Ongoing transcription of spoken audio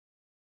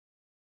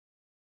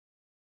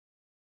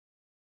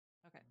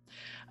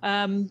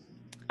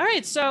All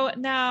right. So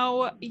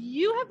now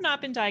you have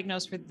not been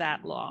diagnosed for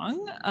that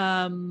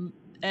long.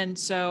 And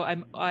so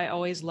I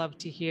always love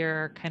to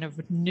hear kind of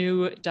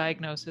new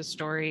diagnosis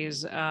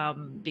stories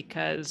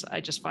because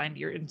I just find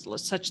you're in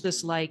such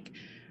this like,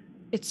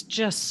 it's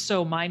just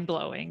so mind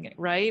blowing,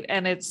 right?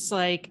 And it's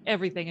like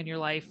everything in your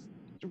life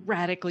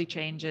radically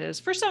changes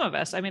for some of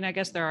us. I mean, I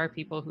guess there are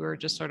people who are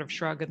just sort of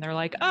shrug and they're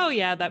like, oh,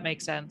 yeah, that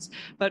makes sense.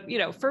 But,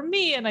 for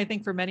me, and I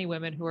think for many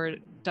women who are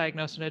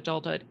diagnosed in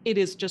adulthood, it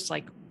is just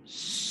like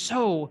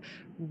so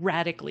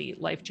radically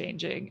life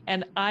changing.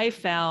 And I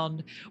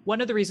found one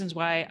of the reasons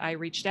why I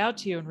reached out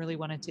to you and really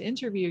wanted to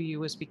interview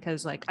you was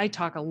because like I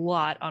talk a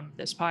lot on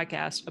this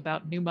podcast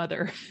about new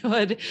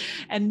motherhood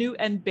and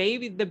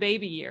the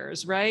baby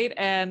years, right?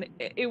 And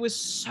it was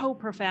so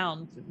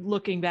profound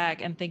looking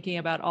back and thinking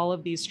about all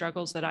of these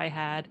struggles that I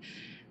had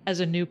as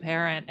a new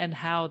parent and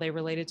how they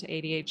related to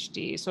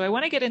ADHD. So I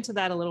want to get into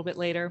that a little bit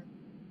later.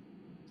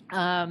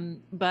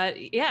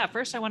 But yeah,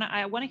 first I want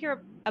to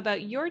hear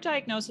about your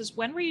diagnosis.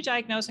 When were you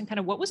diagnosed and kind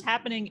of what was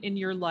happening in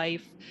your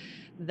life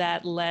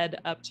that led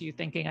up to you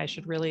thinking I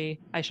should really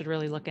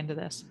look into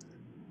this?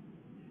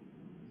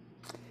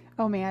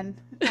 Oh man,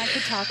 I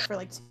could talk for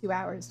like 2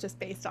 hours just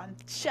based on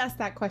just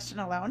that question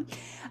alone.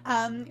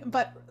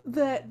 But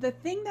the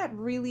thing that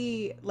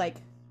really like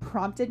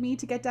prompted me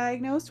to get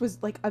diagnosed was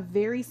like a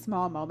very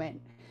small moment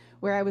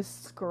where I was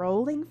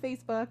scrolling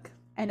Facebook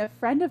and a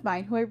friend of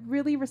mine who I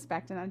really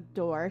respect and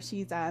adore,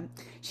 she's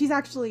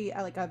actually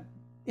like a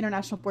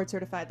international board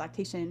certified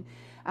lactation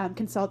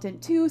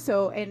consultant too.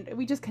 So, and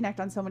we just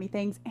connect on so many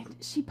things. And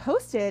she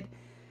posted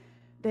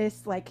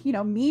this like,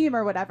 meme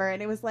or whatever.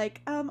 And it was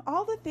like,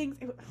 all the things,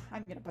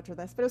 I'm going to butcher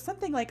this, but it was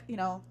something like,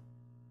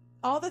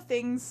 all the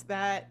things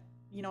that,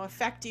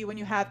 affect you when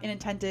you have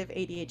inattentive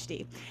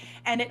ADHD.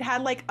 And it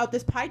had like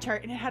this pie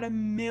chart and it had a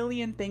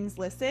million things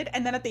listed.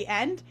 And then at the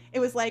end, it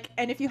was like,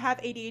 and if you have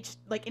ADHD,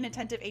 like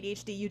inattentive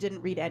ADHD, you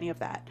didn't read any of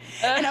that.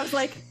 And I was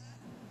like,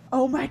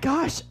 oh my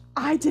gosh,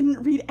 I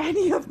didn't read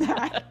any of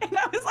that. And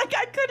I was like,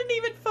 I couldn't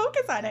even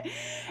focus on it.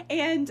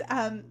 And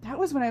that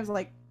was when I was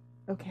like,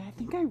 okay, I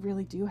think I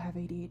really do have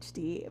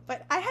ADHD.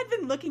 But I had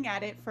been looking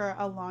at it for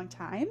a long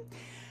time.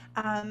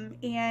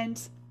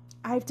 And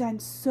I've done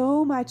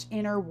so much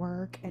inner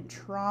work and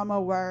trauma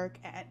work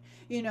and,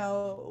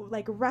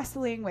 like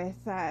wrestling with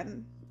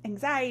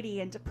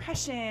anxiety and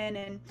depression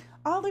and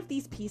all of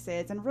these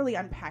pieces and really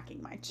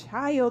unpacking my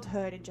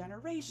childhood and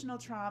generational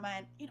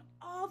trauma and,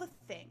 all the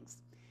things.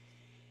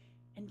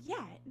 And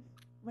yet,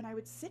 when I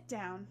would sit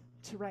down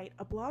to write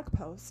a blog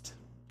post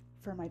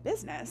for my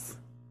business,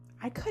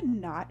 I could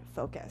not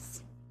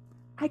focus.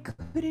 I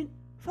couldn't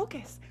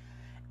focus.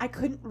 I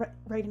couldn't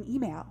write an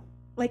email.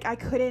 Like I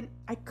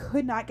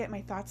could not get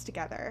my thoughts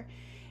together.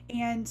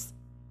 And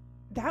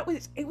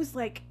it was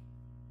like,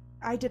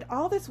 I did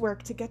all this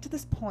work to get to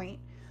this point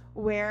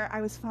where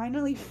I was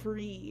finally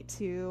free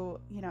to,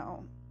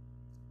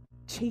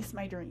 chase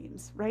my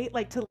dreams, right?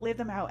 Like to live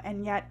them out.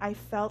 And yet I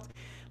felt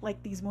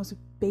like these most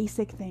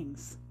basic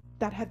things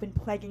that have been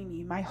plaguing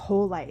me my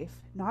whole life,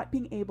 not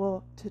being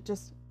able to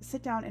just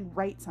sit down and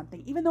write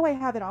something, even though I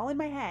have it all in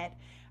my head,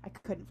 I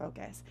couldn't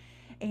focus.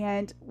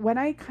 And when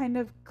I kind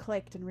of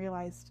clicked and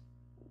realized,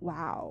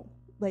 wow,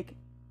 like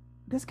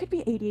this could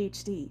be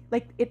ADHD.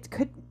 Like it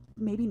could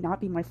maybe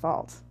not be my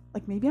fault.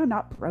 Like maybe I'm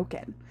not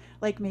broken.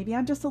 Like maybe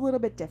I'm just a little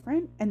bit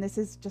different and this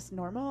is just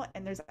normal.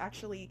 And there's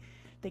actually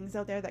things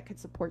out there that could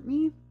support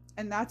me.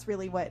 And that's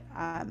really what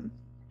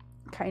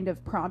kind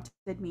of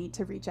prompted me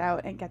to reach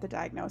out and get the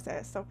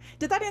diagnosis. So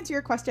did that answer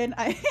your question?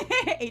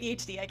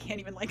 ADHD, I can't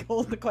even like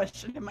hold the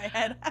question in my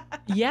head.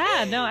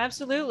 Yeah, no,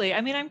 absolutely.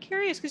 I mean, I'm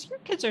curious because your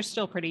kids are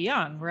still pretty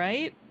young,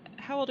 right?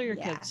 How old are your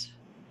kids?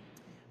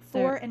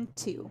 4 and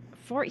 2.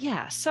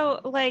 Yeah. So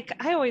like,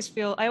 I always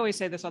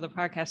say this on the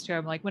podcast too.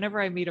 I'm like,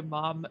 whenever I meet a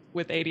mom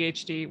with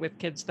ADHD with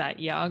kids that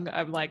young,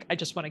 I'm like, I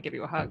just want to give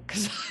you a hug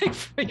because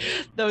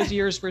those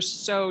years were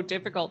so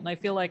difficult. And I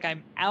feel like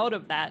I'm out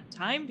of that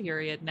time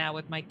period now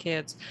with my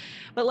kids.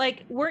 But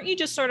like, weren't you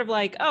just sort of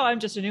like, oh, I'm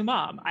just a new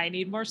mom. I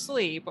need more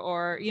sleep.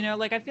 Or,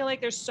 like, I feel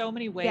like there's so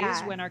many ways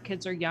when our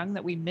kids are young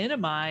that we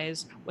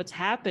minimize what's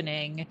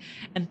happening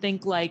and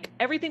think like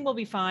everything will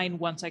be fine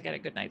once I get a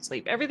good night's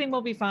sleep. Everything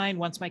will be fine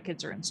once my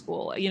kids are in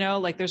school,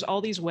 like there's all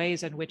these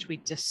ways in which we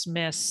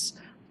dismiss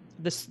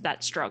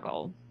that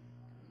struggle.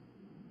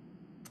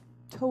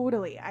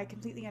 Totally. I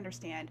completely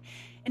understand.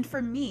 And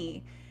for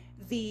me,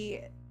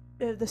 the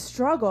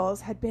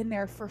struggles had been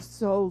there for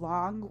so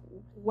long,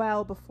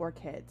 well before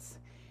kids,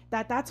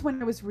 that's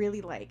when it was really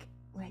like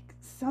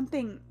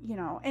something,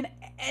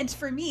 and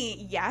for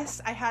me, yes,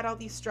 I had all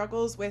these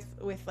struggles with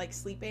like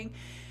sleeping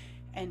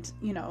and,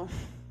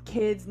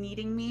 kids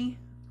needing me,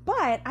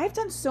 but I've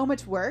done so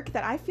much work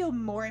that I feel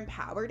more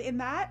empowered in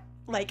that.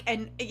 Like,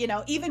 and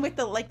even with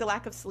the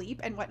lack of sleep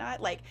and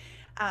whatnot, like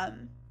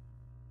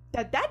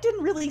that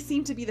didn't really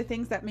seem to be the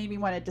things that made me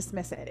want to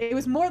dismiss it. It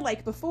was more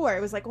like before,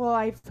 it was like, well,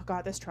 I've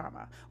got this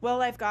trauma,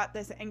 well, I've got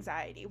this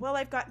anxiety,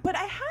 but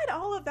I had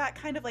all of that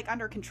kind of like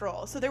under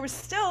control, so there was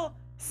still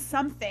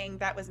something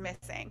that was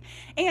missing.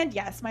 And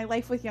yes, my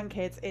life with young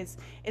kids is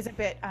a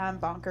bit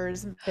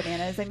bonkers and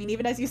bananas. I mean,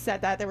 even as you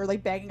said that, they were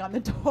like banging on the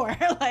door.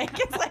 Like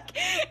it's like,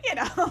 you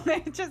know,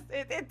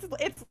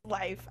 it's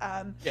life.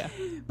 Yeah.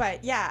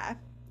 But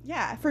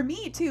yeah, for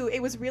me too,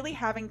 it was really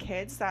having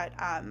kids that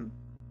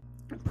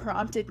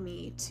prompted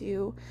me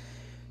to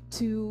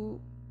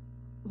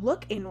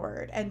look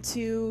inward and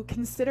to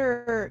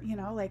consider, you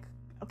know, like,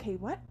 okay,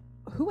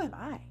 who am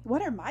I?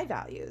 What are my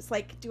values?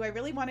 Like, do I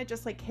really want to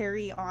just like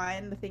carry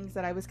on the things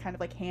that I was kind of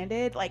like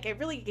handed? Like, it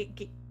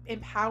really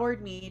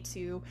empowered me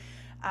to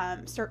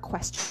start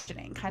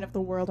questioning kind of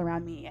the world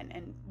around me,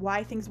 and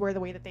why things were the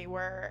way that they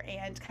were,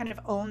 and kind of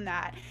own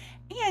that.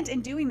 And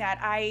in doing that,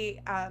 I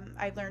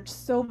learned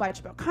so much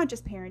about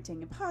conscious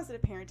parenting and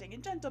positive parenting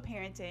and gentle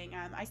parenting.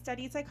 I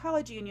studied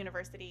psychology in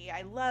university.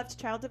 I loved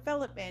child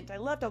development. I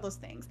loved all those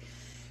things.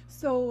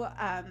 So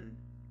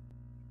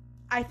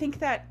I think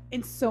that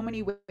in so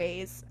many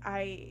ways,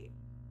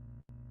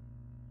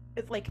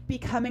 it's like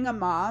becoming a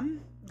mom,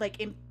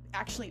 like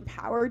actually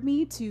empowered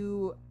me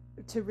to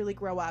really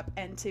grow up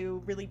and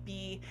to really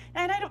be,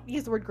 and I don't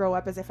use the word grow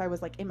up as if I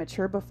was like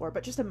immature before,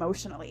 but just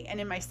emotionally and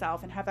in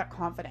myself, and have that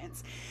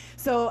confidence.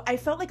 So I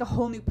felt like a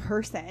whole new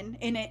person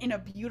in a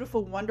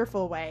beautiful,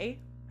 wonderful way,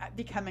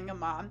 becoming a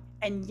mom.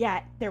 And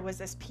yet there was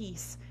this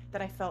piece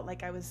that I felt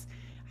like I was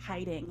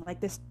hiding,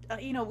 like this,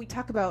 you know, we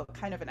talk about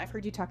kind of, and I've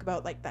heard you talk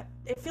about like that,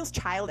 it feels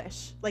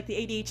childish, like the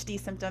ADHD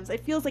symptoms.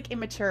 It feels like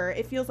immature.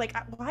 It feels like,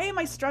 why am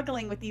I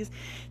struggling with these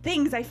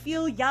things? I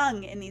feel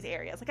young in these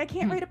areas. Like I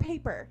can't write a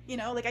paper, you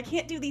know, like I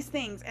can't do these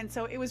things. And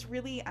so it was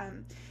really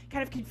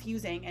kind of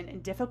confusing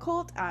and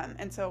difficult.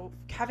 And so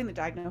having the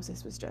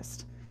diagnosis was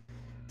just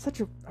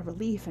such a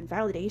relief and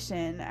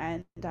validation,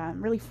 and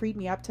really freed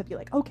me up to be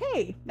like,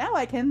 okay, now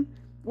I can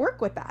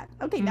work with that.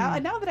 Okay, now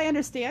that I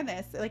understand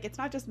this, like it's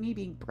not just me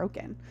being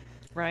broken.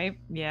 Right.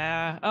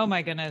 Yeah. Oh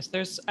my goodness.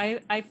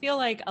 I feel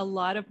like a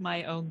lot of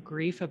my own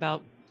grief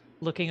about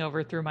looking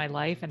over through my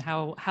life and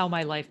how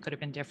my life could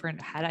have been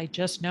different had I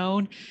just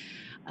known.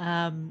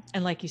 And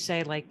like you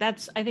say, like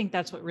I think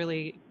that's what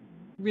really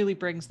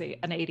brings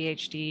an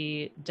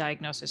ADHD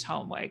diagnosis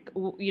home. Like,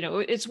 you know,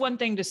 it's one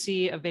thing to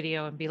see a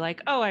video and be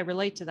like, oh, I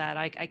relate to that.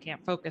 I can't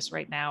focus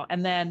right now.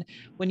 And then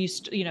when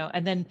you know,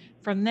 and then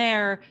from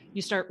there,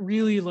 you start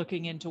really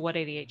looking into what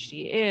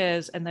ADHD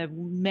is and the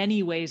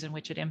many ways in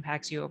which it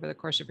impacts you over the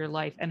course of your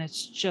life. And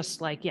it's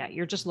just like, yeah,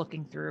 you're just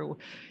looking through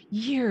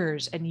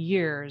years and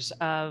years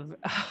of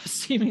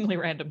seemingly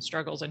random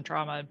struggles and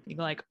trauma, and being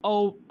like,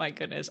 oh my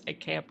goodness, I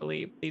can't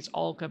believe these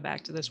all come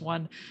back to this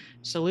one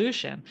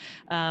solution.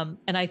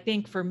 And I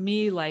think for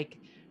me, like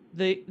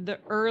the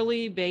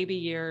early baby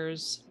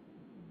years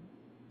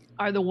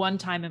are the one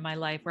time in my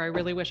life where I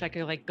really wish I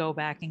could like go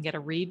back and get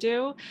a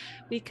redo,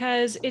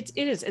 because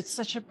it's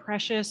such a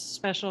precious,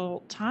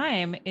 special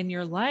time in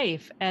your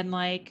life. And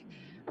like,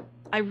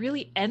 I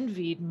really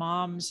envied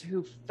moms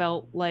who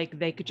felt like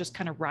they could just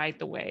kind of ride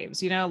the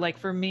waves, you know, like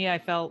for me, I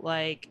felt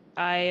like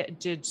I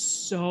did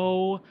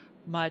so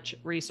much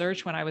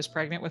research when I was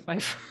pregnant with my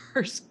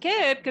first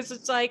kid, because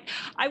it's like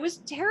I was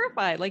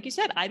terrified. Like you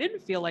said, I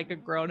didn't feel like a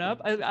grown up.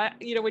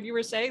 You know, when you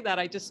were saying that,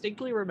 I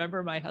distinctly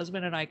remember my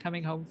husband and I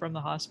coming home from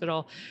the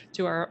hospital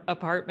to our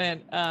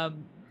apartment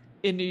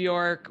in New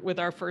York with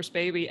our first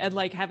baby, and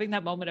like having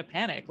that moment of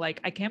panic.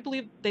 Like, I can't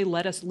believe they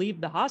let us leave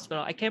the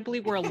hospital. I can't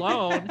believe we're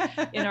alone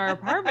in our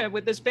apartment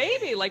with this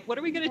baby. Like, what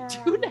are we going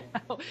to do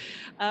now?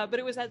 But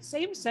it was that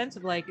same sense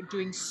of like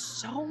doing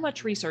so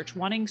much research,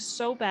 wanting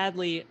so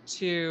badly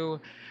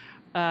to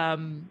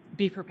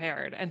be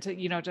prepared and to,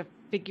 you know, to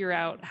figure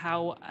out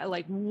how,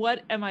 like,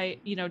 what am I,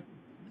 you know,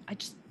 I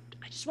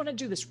just want to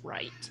do this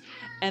right.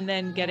 And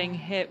then getting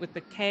hit with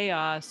the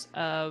chaos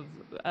of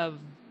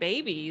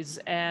babies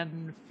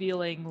and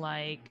feeling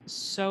like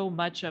so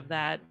much of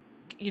that,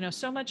 you know,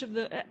 so much of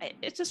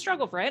it's a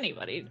struggle for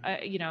anybody.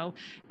 You know,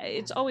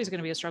 it's always going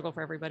to be a struggle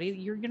for everybody.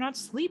 You're not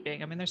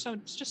sleeping. I mean,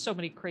 it's just so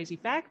many crazy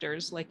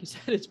factors. Like you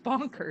said, it's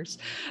bonkers.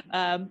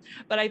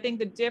 But I think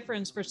the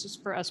difference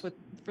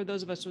for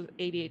those of us with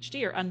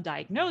ADHD or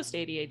undiagnosed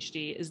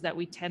ADHD is that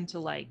we tend to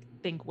like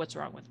think, what's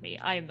wrong with me?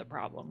 I am the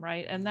problem,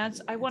 right? And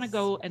I want to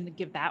go and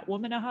give that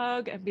woman a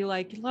hug and be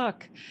like,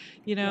 look,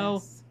 you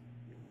know,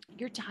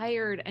 you're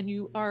tired and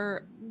you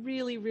are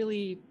really,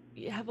 really,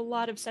 you have a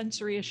lot of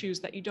sensory issues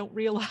that you don't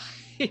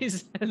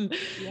realize. And,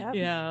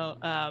 you know,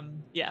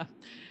 yeah.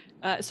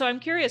 So I'm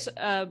curious,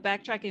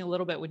 backtracking a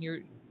little bit,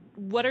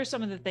 what are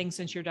some of the things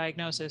since your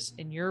diagnosis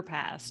in your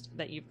past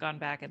that you've gone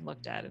back and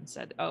looked at and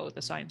said, oh,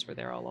 the signs were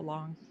there all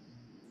along?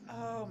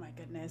 Oh my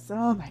goodness.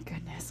 Oh my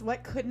goodness.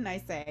 What couldn't I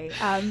say?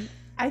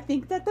 I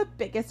think that the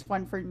biggest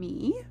one for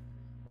me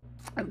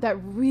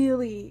that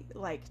really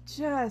like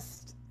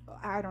just,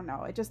 I don't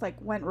know, it just like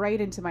went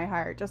right into my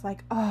heart. Just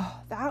like, oh,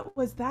 that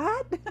was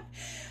that.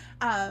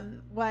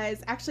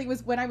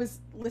 Was when I was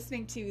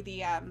listening to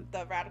the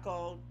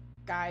Radical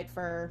Guide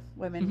for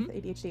Women Mhm. with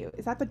ADHD.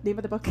 Is that the name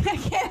of the book? I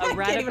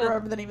can't even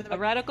remember the name of the A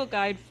book. radical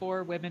guide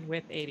for women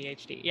with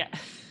ADHD. Yeah.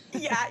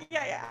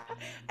 Yeah.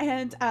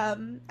 And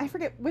I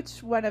forget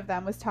which one of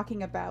them was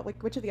talking about,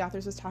 like, which of the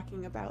authors was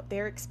talking about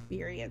their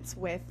experience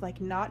with like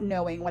not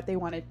knowing what they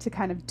wanted to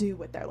kind of do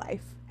with their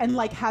life, and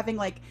like having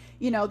like,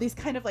 you know, these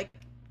kind of like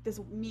this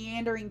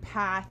meandering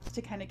path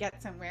to kind of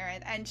get somewhere.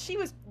 And she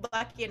was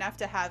lucky enough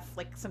to have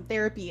like some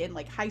therapy in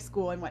like high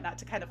school and whatnot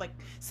to kind of like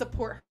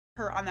support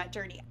her on that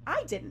journey.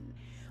 I didn't.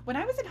 When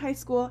I was in high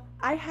school,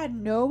 I had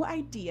no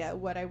idea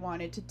what I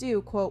wanted to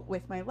do, quote,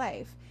 with my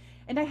life.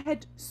 And I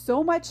had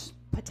so much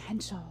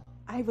potential.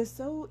 I was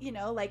so, you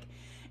know, like,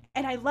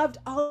 and I loved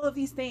all of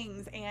these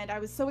things. And I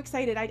was so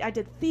excited. I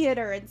did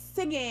theater and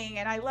singing,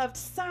 and I loved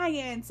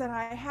science, and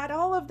I had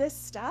all of this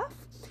stuff.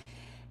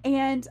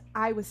 And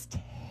I was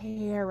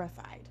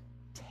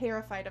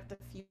terrified of the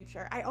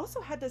future. I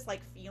also had this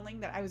like feeling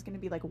that I was going to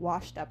be like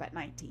washed up at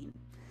 19.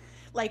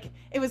 Like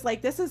it was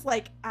like, this is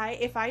like,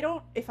 if I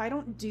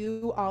don't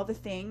do all the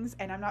things,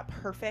 and I'm not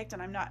perfect,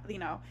 and I'm not, you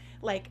know,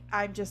 like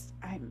I'm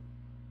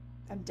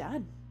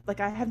done. Like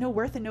I have no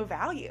worth and no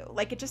value.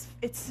 Like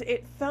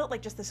it felt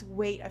like just this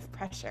weight of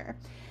pressure.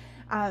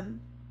 Um,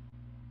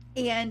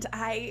 and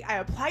I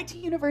applied to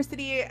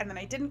university, and then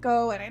I didn't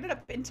go, and I ended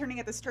up interning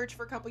at this church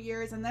for a couple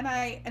years, and then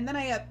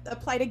I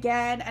applied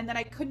again, and then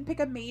I couldn't pick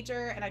a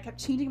major, and I kept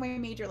changing my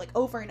major like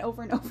over and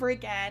over and over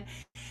again,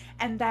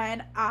 and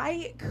then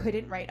I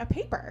couldn't write a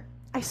paper.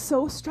 I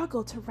so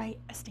struggled to write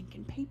a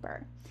stinking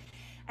paper,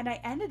 and I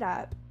ended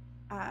up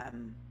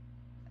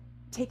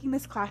taking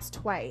this class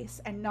twice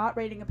and not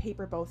writing a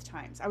paper both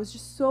times. I was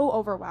just so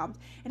overwhelmed.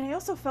 And I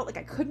also felt like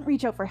I couldn't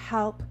reach out for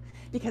help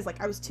because like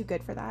I was too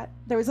good for that.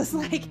 There was this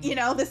like, you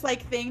know, this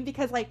like thing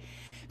because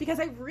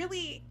I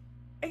really,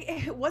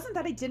 it wasn't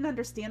that I didn't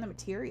understand the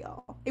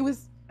material. It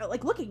was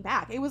like, looking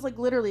back, it was like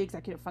literally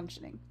executive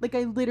functioning. Like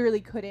I literally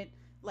couldn't,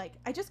 like,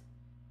 I just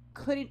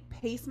couldn't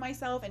pace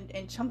myself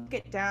and chunk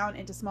it down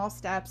into small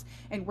steps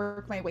and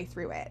work my way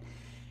through it.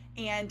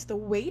 And the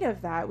weight of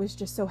that was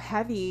just so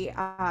heavy.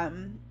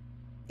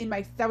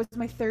 That was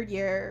my third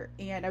year,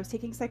 and I was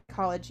taking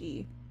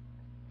psychology,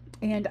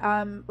 and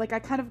like I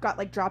kind of got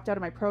like dropped out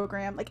of my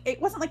program. Like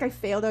it wasn't like I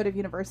failed out of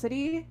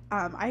university.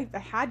 I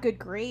had good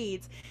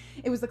grades.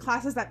 It was the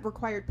classes that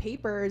required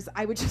papers,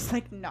 I would just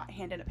like not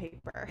hand in a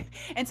paper,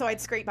 and so I'd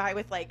scrape by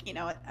with like, you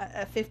know,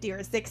 a 50 or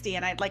a 60,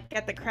 and I'd like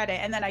get the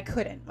credit, and then I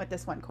couldn't with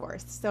this one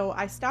course. So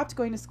I stopped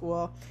going to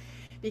school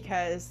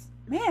because,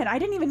 man, I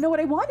didn't even know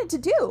what I wanted to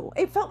do.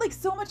 It felt like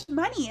so much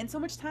money and so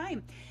much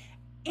time,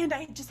 and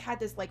I just had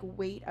this like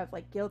weight of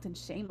like guilt and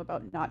shame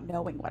about not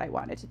knowing what I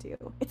wanted to do.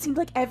 It seemed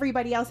like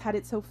everybody else had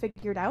it so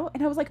figured out,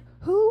 and I was like,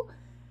 who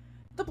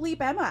the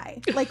bleep am I?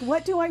 Like,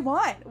 what do I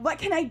want? What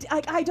can I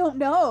like? I don't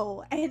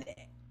know. And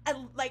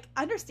like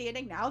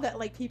understanding now that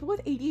like people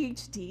with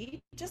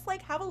ADHD just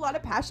like have a lot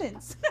of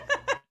passions.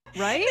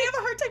 Right? They have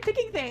a hard time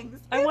picking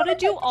things. I want to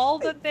do all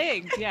the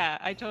things. Yeah,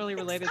 I totally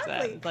related to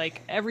that.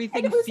 Like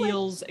everything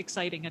feels like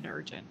exciting and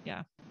urgent.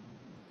 Yeah.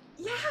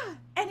 Yeah.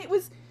 And it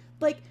was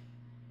like,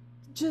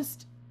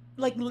 just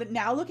like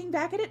now looking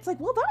back at it, it's like,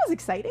 well, that was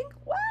exciting.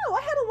 Wow,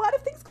 I had a lot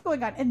of things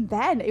going on. And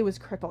then it was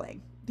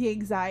crippling. The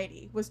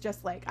anxiety was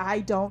just like, I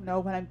don't know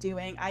what I'm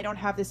doing. I don't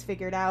have this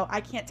figured out. I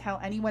can't tell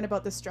anyone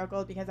about the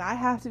struggle because I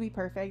have to be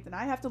perfect and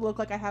I have to look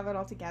like I have it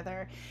all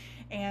together.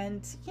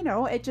 And, you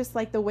know, it just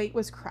like the weight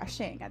was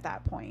crushing at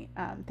that point.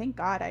 Thank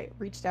God I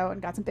reached out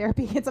and got some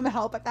therapy and some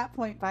help at that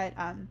point. But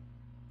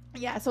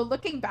yeah, so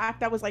looking back,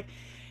 that was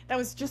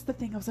just the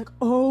thing. I was like,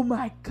 oh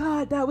my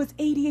God, that was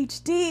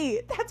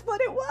ADHD. That's what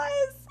it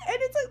was. And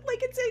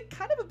it's a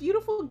kind of a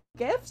beautiful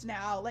gift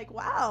now. Like,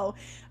 wow.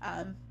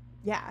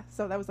 Yeah.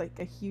 So that was like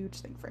a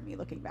huge thing for me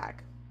looking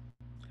back.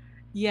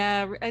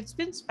 Yeah, it's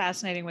been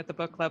fascinating with the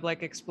book club,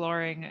 like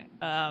exploring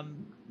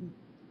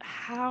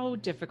how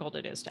difficult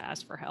it is to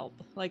ask for help.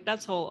 Like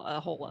that's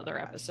a whole other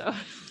episode.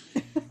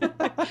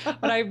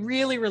 But I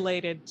really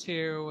related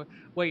to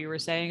what you were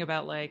saying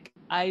about like,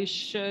 I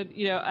should,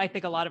 you know, I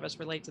think a lot of us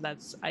relate to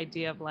that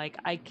idea of like,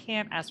 I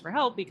can't ask for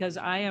help because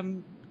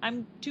I'm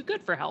too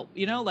good for help.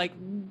 You know, like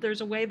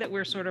there's a way that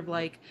we're sort of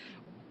like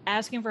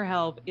asking for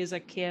help is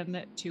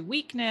akin to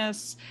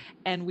weakness.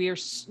 And we've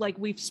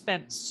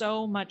spent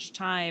so much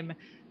time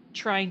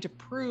trying to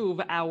prove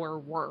our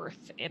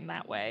worth in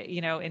that way,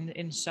 you know,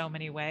 in so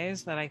many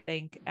ways that I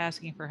think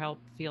asking for help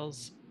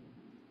feels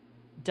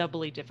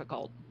doubly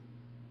difficult.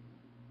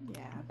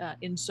 Yeah.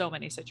 In so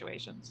many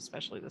situations,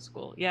 especially the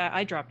school. Yeah,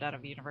 I dropped out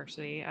of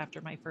university after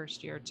my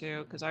first year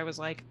too, because I was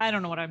like, I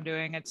don't know what I'm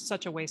doing. It's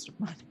such a waste of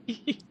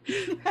money. I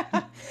wish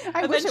I would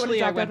have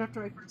Eventually, I dropped out went. after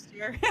my first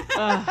year.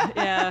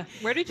 Yeah.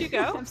 Where did you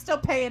go? I'm still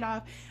paying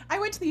off. I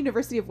went to the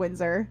University of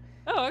Windsor.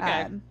 Oh,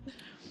 okay.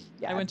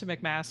 Yeah. I went to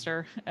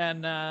McMaster,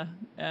 and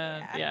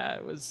yeah,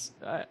 it was.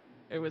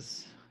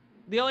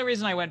 The only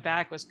reason I went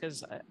back was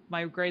because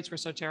my grades were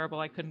so terrible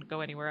I couldn't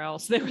go anywhere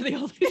else. They were the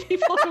only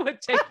people who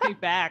would take me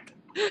back.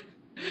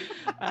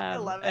 I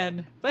love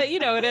it. But you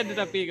know, it ended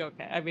up being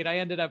okay. I mean, I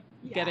ended up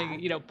Yeah. getting,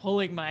 you know,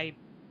 pulling my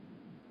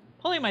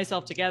pulling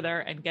myself together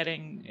and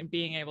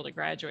being able to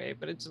graduate.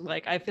 But it's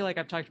like, I feel like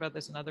I've talked about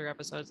this in other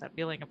episodes, that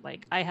feeling of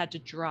like I had to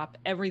drop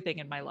everything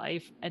in my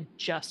life and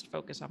just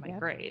focus on my Yep.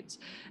 grades.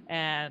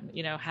 And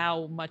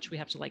how much we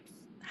have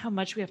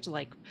to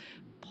like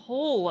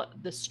pull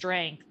the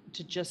strength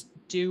to just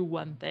do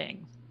one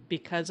thing,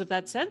 because of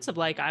that sense of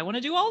like, I want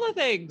to do all the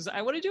things,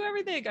 I want to do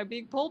everything, I'm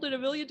being pulled in a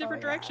million Oh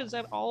different yeah. directions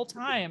at all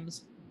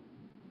times.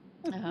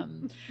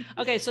 um,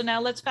 okay, so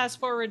now let's fast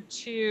forward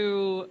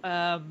to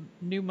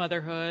new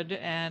motherhood,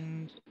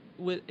 and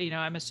with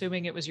I'm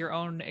assuming it was your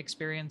own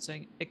experience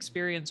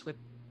with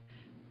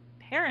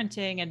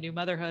parenting and new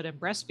motherhood and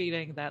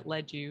breastfeeding that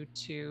led you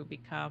to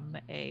become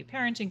a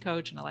parenting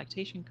coach and a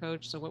lactation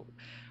coach. So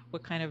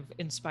what kind of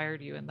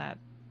inspired you in that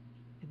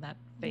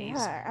phase?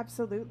 Yeah,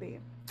 absolutely.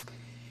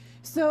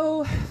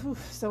 So,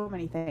 so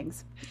many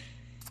things.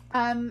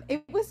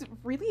 It was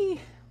really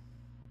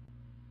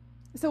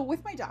so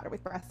with my daughter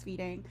with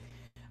breastfeeding.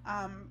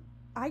 Um,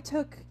 I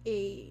took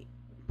a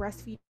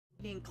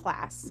breastfeeding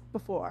class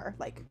before,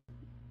 like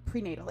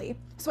prenatally.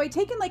 So I'd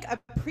taken like a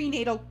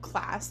prenatal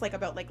class, like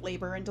about like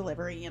labor and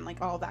delivery and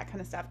like all that kind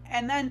of stuff.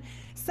 And then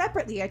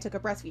separately, I took a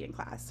breastfeeding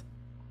class,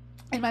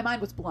 and my mind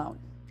was blown.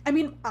 I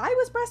mean, I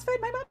was breastfed.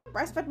 My mom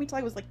breastfed me till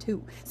I was like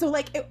 2. So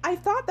like, I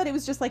thought that it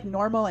was just like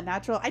normal and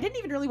natural. I didn't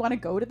even really want to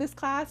go to this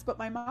class, but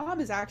my mom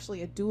is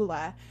actually a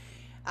doula,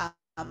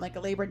 like a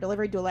labor and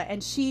delivery doula,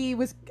 and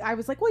I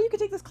was like, well, you could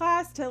take this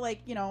class to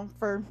like,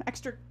 for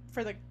extra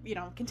for the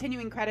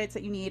continuing credits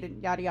that you need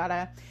and yada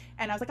yada.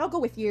 And I was like, I'll go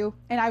with you.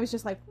 And I was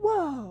just like,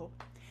 whoa.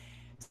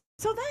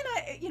 So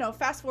then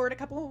fast forward a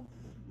couple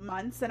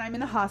months, and I'm in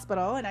the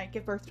hospital, and I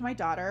give birth to my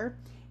daughter,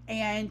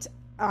 and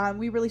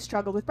we really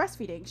struggled with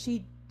breastfeeding.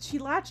 She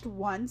latched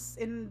once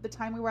in the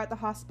time we were at the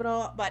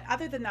hospital, but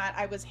other than that,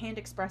 I was hand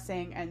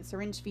expressing and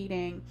syringe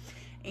feeding,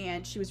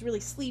 and she was really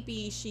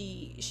sleepy.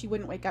 She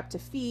wouldn't wake up to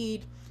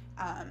feed.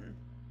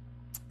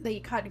 They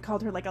kind of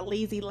called her like a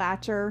lazy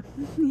latcher,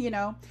 you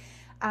know.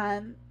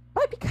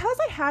 But because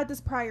I had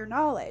this prior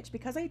knowledge,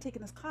 because I had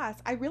taken this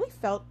class, I really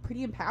felt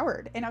pretty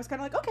empowered, and I was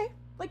kind of like,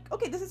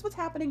 okay, this is what's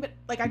happening, but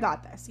like I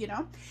got this,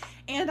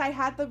 And I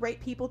had the right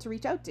people to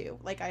reach out to.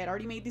 Like I had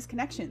already made these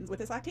connections with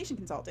this lactation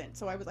consultant,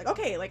 so I was like,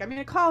 okay, like I'm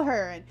gonna call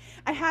her, and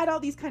I had all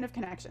these kind of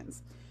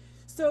connections.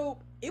 So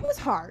it was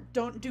hard.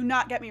 Do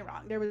not get me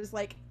wrong. There was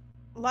like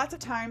lots of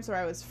times where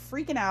I was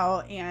freaking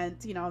out,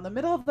 and in the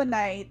middle of the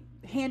night,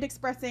 hand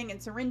expressing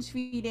and syringe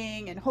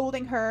feeding and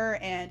holding her.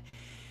 And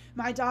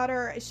my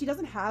daughter, she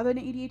doesn't have an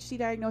ADHD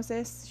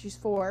diagnosis. She's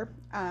 4,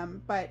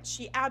 but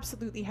she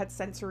absolutely had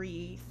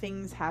sensory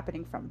things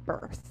happening from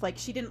birth. Like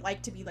she didn't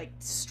like to be like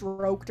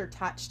stroked or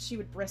touched. She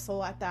would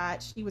bristle at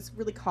that. She was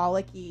really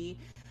colicky.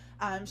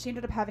 She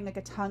ended up having like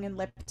a tongue and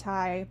lip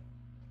tie.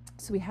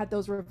 So we had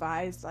those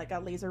revised, like a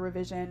laser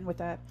revision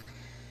with a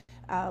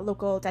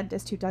local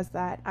dentist who does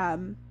that.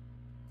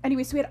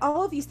 Anyway, so we had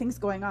all of these things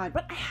going on,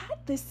 but I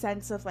had this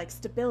sense of like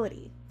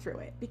stability through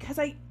it because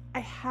I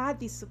had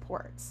these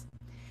supports.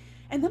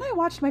 And then I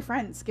watched my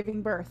friends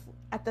giving birth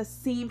at the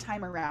same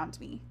time around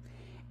me,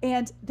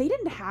 and they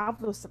didn't have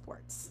those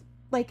supports.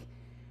 Like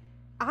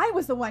I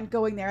was the one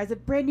going there as a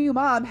brand new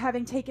mom,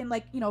 having taken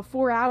like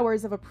 4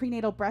 hours of a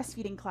prenatal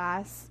breastfeeding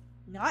class,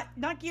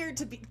 not geared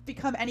to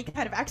become any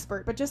kind of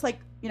expert, but just like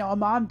a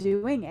mom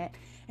doing it.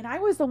 And I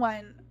was the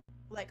one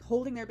like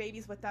holding their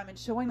babies with them and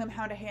showing them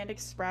how to hand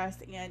express,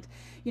 and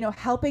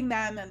helping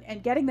them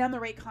and getting them the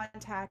right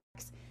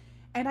contacts.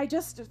 And I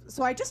just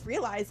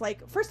realized,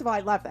 like, first of all, I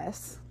love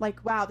this.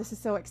 Like, wow, this is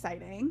so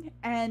exciting.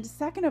 And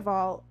second of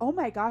all, oh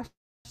my gosh,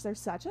 there's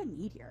such a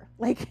need here.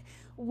 Like,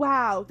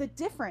 wow, the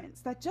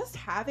difference that just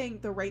having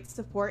the right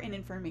support and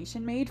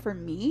information made for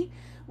me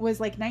was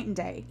like night and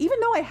day. Even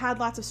though I had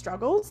lots of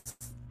struggles,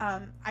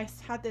 I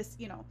had this,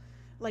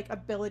 like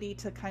ability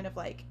to kind of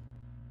like,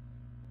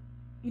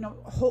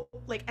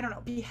 like, I don't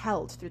know, be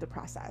held through the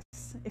process,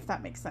 if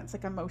that makes sense.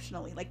 Like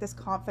emotionally, like this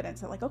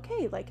confidence that like,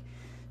 okay, like,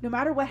 no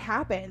matter what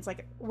happens,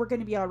 like we're going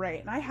to be all right.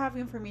 And I have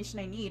the information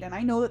I need. And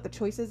I know that the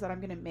choices that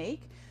I'm going to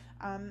make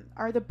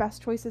are the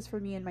best choices for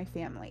me and my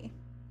family,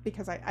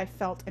 because I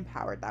felt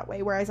empowered that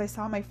way. Whereas I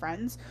saw my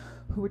friends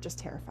who were just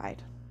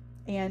terrified.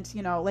 And,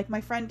 like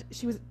my friend,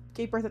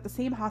 gave birth at the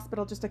same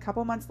hospital just a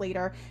couple months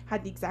later,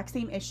 had the exact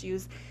same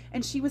issues.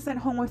 And she was sent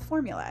home with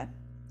formula.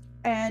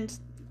 And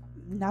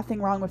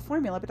nothing wrong with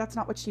formula, but that's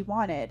not what she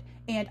wanted.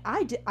 And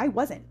I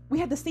wasn't. We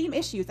had the same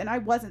issues, and I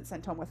wasn't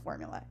sent home with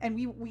formula. And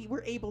we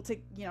were able to,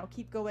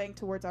 keep going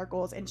towards our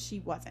goals, and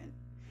she wasn't.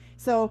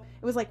 So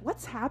it was like,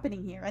 what's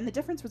happening here? And the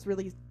difference was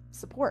really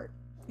support,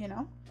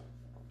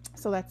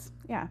 So that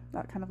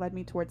kind of led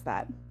me towards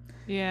that.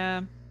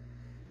 Yeah.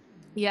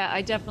 Yeah,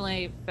 I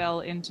definitely fell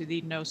into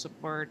the no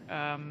support,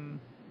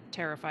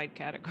 terrified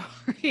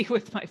category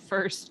with my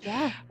first,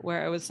 Yeah.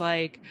 where I was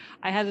like,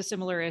 I had a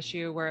similar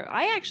issue where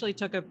I actually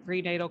took a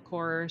prenatal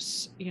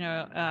course,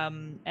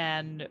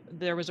 and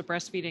there was a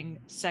breastfeeding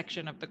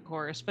section of the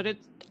course, but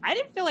I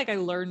didn't feel like I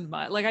learned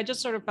much. Like I just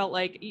sort of felt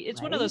like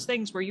it's one of Right. those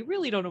things where you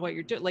really don't know what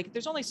you're doing. Like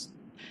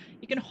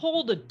you can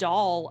hold a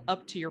doll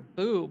up to your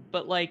boob,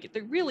 but like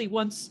they really,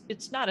 once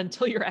it's not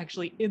until you're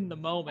actually in the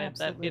moment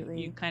that you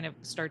Absolutely. kind of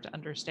start to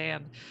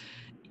understand.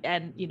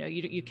 And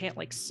you can't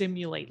like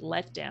simulate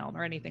letdown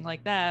or anything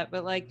like that,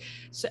 but like,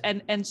 so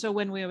and so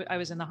when I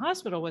was in the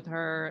hospital with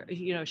her,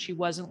 she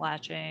wasn't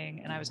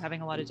latching, and I was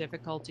having a lot of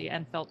difficulty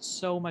and felt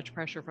so much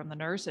pressure from the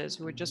nurses,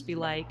 who would just be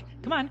like,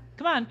 come on,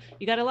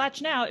 you got to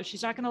latch now. If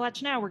she's not going to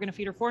latch now, we're going to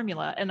feed her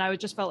formula. And I would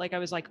just felt like I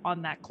was like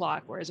on that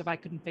clock, whereas if I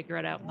couldn't figure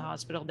it out in the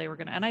hospital, they were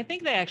going to. And I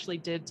think they actually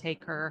did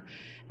take her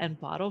and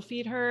bottle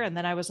feed her, and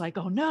then I was like,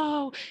 oh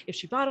no, if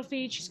she bottle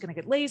feeds, she's going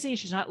to get lazy,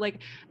 she's not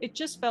like. It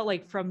just felt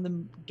like from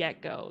the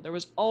get-go there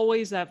was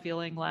always that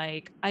feeling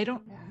like I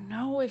don't Yeah.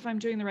 know if I'm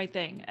doing the right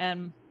thing.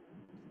 And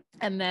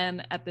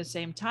then at the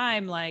same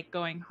time, like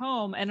going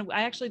home, and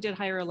I actually did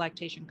hire a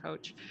lactation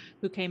coach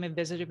who came and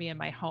visited me in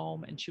my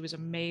home, and she was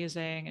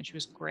amazing and she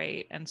was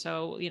great. And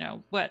so,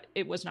 but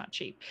it was not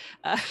cheap.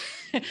 Uh,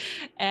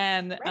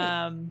 and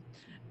Right.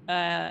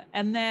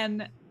 and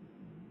then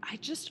I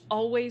just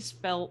always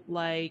felt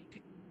like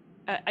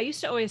I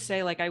used to always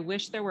say, like, I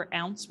wish there were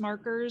ounce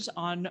markers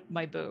on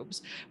my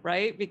boobs,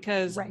 right?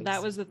 Because that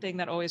Right. was the thing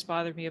that always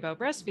bothered me about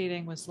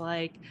breastfeeding, was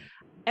like,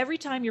 every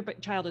time your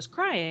child is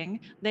crying,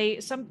 the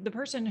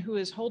person who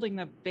is holding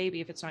the baby,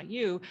 if it's not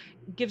you,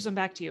 gives them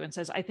back to you and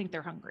says, I think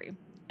they're hungry.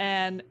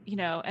 And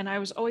and I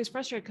was always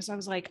frustrated because I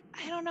was like,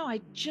 I don't know,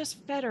 I just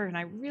fed her and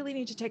I really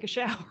need to take a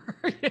shower.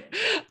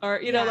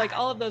 Or like Yeah.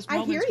 all of those I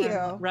hear moments where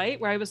I'm you.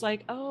 right, where I was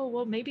like, oh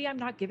well, maybe I'm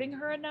not giving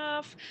her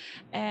enough,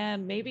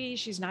 and maybe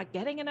she's not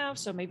getting enough,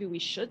 so maybe we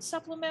should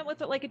supplement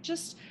with it. Like, it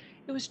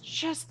was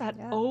just that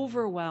Yeah.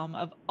 overwhelm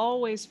of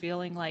always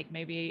feeling like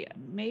maybe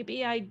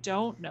I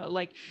don't know.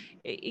 Like,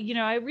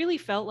 I really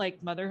felt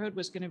like motherhood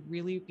was going to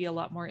really be a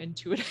lot more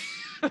intuitive,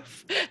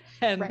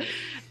 and Right.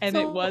 it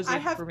So I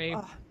wasn't have, for me.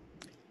 yeah,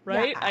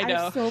 Right, I I have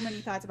know. so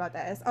many thoughts about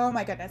this. Oh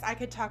my goodness, I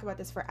could talk about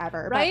this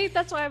forever. But Right,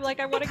 that's why I'm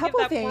like, I a want to give couple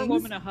that poor things,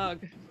 woman a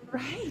hug.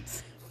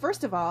 right?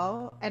 First of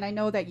all, and I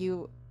know that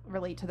you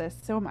relate to this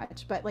so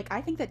much, but like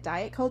I think that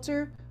diet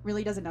culture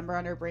really does a number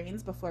on our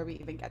brains before we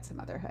even get to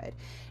motherhood,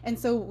 and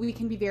so we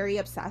can be very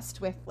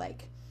obsessed with the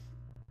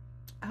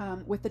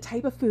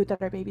type of food that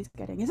our baby's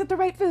getting. Is it the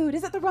right food?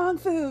 Is it the wrong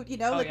food?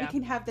 Oh Like we yeah.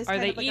 can have this Are they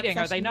kind of like eating?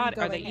 Are they obsession not?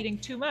 Are they going in. eating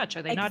too much?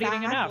 Are they not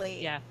eating enough?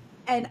 Exactly. Yeah.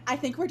 And I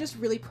think we're just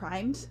really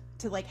primed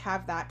to like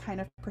have that kind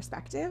of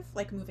perspective,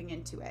 like moving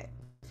into it.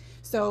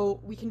 So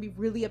we can be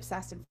really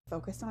obsessed and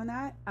focused on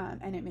that,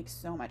 and it makes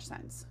so much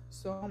sense.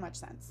 So much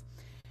sense.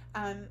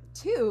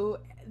 Two,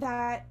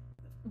 that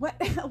what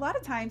a lot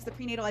of times the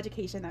prenatal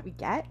education that we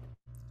get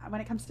when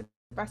it comes to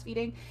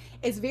breastfeeding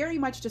is very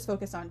much just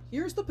focused on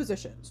here's the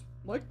positions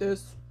like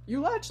this,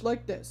 you latch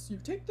like this, you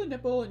take the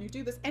nipple and you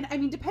do this. And I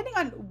mean, depending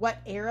on what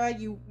era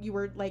you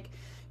were like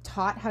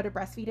taught how to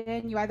breastfeed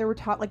in, you either were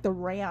taught like the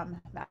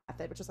ram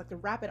method, which is like the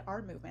rapid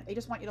arm movement. They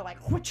just want you to like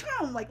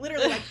like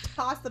literally like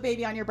toss the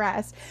baby on your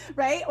breast,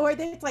 right? Or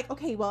then it's like,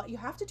 okay, well, you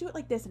have to do it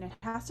like this and it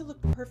has to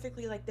look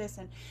perfectly like this.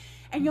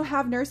 And you'll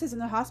have nurses in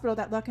the hospital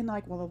that look and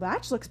like, well, the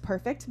latch looks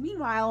perfect.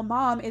 Meanwhile,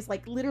 mom is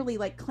like literally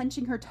like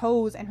clenching her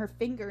toes and her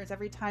fingers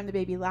every time the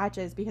baby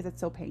latches because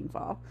it's so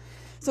painful.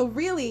 So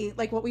really,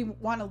 like what we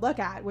want to look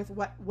at with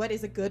what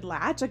is a good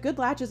latch? A good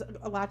latch is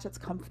a latch that's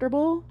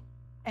comfortable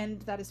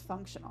and that is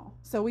functional.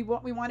 So we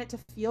want it to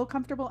feel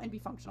comfortable and be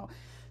functional.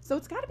 So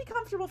it's got to be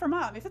comfortable for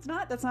mom. If it's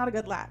not, that's not a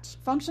good latch.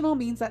 Functional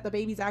means that the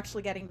baby's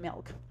actually getting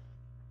milk,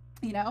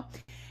 you know?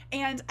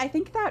 And I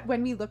think that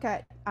when we look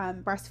at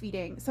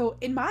breastfeeding, so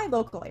in my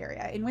local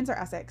area, in Windsor,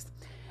 Essex,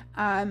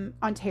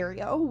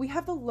 Ontario, we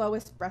have the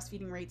lowest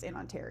breastfeeding rates in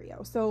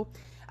Ontario. So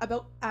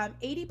about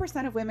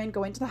 80% of women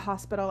go into the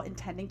hospital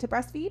intending to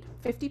breastfeed,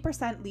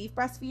 50% leave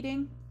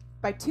breastfeeding.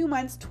 By 2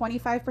 months,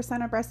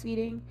 25% are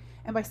breastfeeding,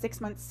 and by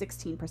 6 months,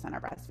 16%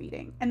 are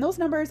breastfeeding. And those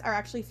numbers are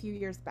actually a few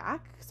years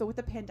back. So with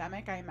the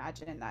pandemic, I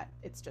imagine that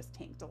it's just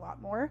tanked a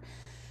lot more.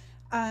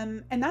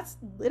 And that's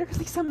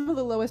literally some of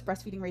the lowest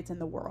breastfeeding rates in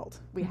the world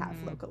we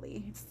have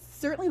locally. It's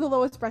certainly the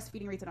lowest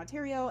breastfeeding rates in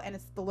Ontario, and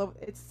it's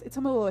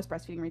some of the lowest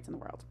breastfeeding rates in the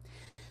world.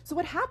 So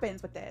what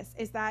happens with this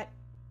is that,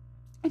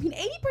 I mean,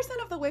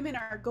 80% of the women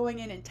are going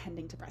in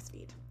intending to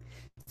breastfeed.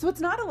 So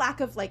it's not a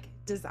lack of like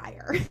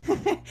desire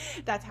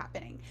that's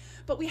happening,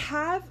 but we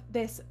have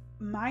this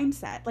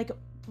mindset like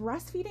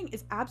breastfeeding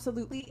is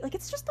absolutely like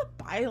it's just the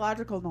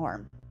biological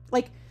norm.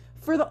 Like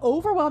for the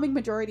overwhelming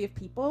majority of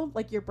people,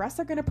 like your breasts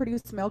are going to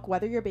produce milk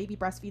whether your baby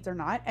breastfeeds or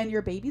not, and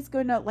your baby's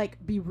going to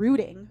like be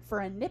rooting for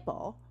a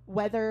nipple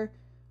whether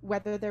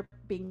they're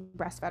being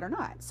breastfed or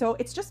not. So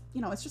it's just,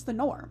 it's just the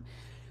norm.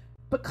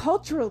 But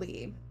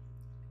culturally,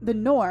 the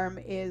norm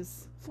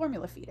is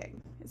formula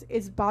feeding,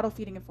 is bottle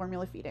feeding and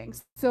formula feeding.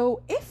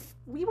 So if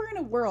we were in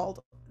a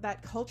world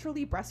that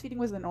culturally breastfeeding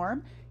was the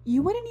norm,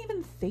 you wouldn't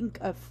even think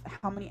of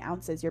how many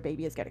ounces your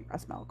baby is getting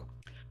breast milk.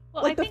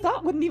 Well, Like the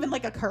thought wouldn't even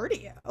like occur to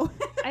you.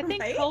 I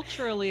think Right?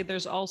 culturally,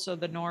 there's also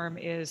the norm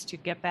is to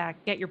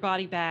get your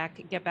body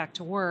back, get back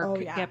to Oh work,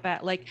 yeah. get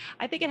back. Like,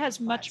 I think it has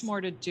much But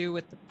more to do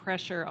with the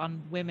pressure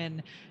on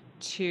women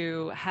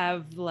to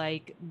have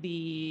like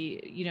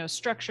the,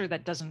 structure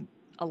that doesn't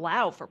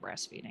allow for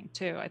breastfeeding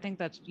too. I think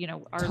that's,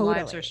 our lives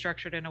are Totally.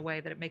 structured in a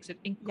way that it makes it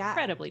Yeah.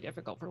 incredibly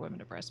difficult for women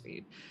to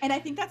breastfeed. And I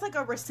think that's like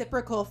a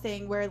reciprocal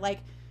thing where like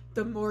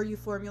the more you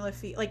formula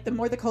feed, like the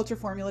more the culture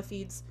formula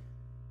feeds,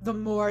 the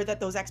more that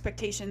those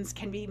expectations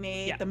can be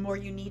made, Yeah. the more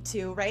you need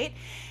to, right?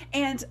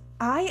 And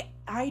I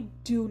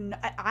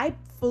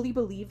fully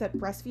believe that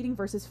breastfeeding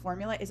versus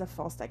formula is a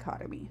false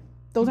dichotomy.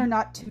 Those are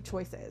not two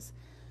choices.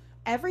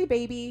 Every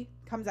baby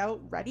comes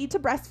out ready to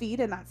breastfeed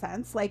in that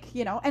sense, like,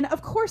 and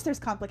of course there's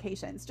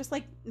complications, just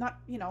like not,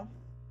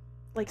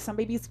 like some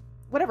babies,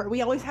 whatever,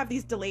 we always have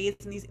these delays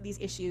and these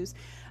issues,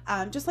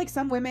 just like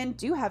some women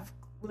do have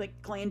like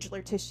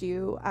glandular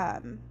tissue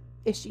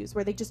issues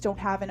where they just don't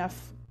have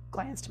enough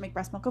glands to make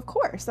breast milk. Of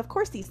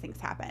course these things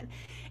happen,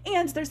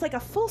 and there's like a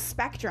full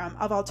spectrum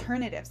of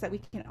alternatives that we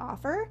can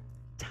offer.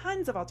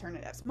 Tons of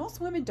alternatives. Most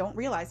women don't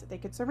realize that they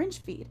could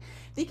syringe feed.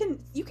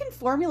 You can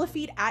formula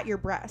feed at your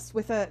breast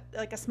with a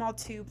small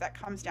tube that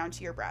comes down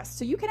to your breast.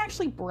 So you can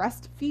actually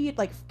breastfeed,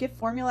 like give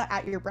formula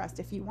at your breast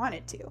if you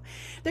wanted to.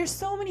 There's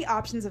so many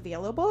options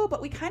available,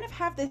 but we kind of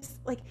have this,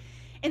 like,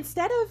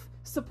 instead of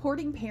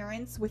supporting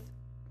parents with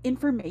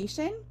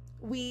information,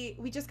 we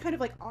just kind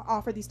of like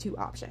offer these two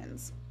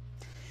options.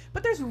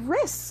 But there's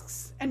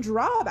risks and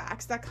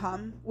drawbacks that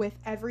come with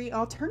every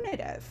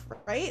alternative,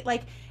 right?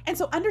 Like, and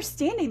so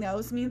understanding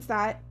those means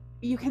that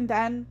you can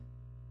then,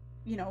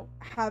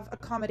 have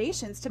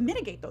accommodations to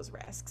mitigate those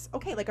risks.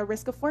 Okay, like a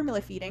risk of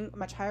formula feeding,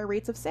 much higher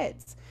rates of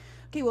SIDS.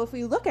 Okay, well, if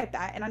we look at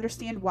that and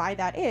understand why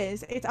that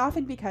is, it's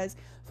often because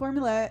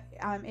formula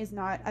is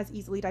not as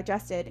easily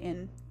digested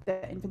in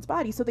the infant's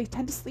body, so they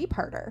tend to sleep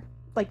harder,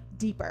 like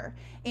deeper.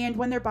 And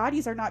when their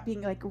bodies are not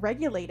being like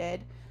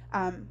regulated,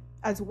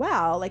 as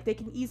well, like they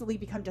can easily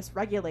become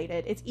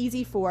dysregulated. It's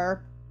easy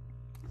for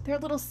their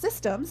little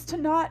systems to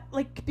not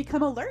like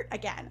become alert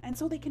again, and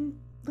so they can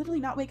literally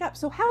not wake up.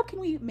 So how can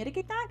we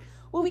mitigate that?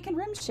 Well, we can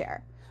room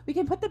share. We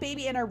can put the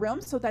baby in our room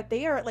so that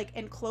they are like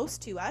in close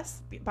to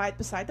us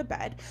beside the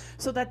bed,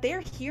 so that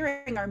they're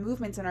hearing our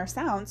movements and our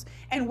sounds,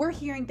 and we're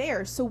hearing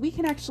theirs, so we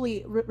can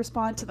actually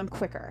respond to them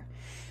quicker.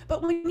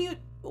 But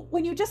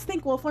when you just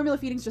think, well, formula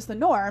feeding is just the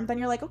norm, then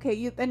you're like,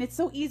 okay, then it's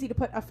so easy to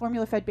put a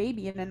formula fed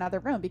baby in another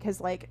room because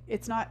like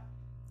it's not,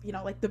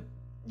 like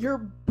your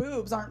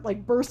boobs aren't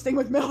like bursting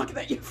with milk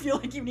that you feel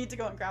like you need to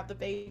go and grab the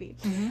baby.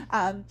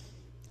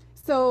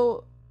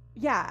 So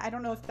yeah, I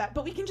don't know if that,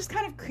 but we can just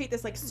kind of create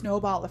this like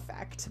snowball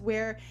effect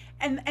where,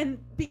 and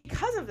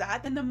because of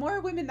that, then the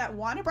more women that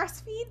want to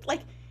breastfeed,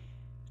 like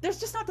there's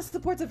just not the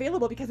supports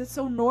available because it's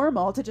so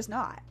normal to just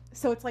not.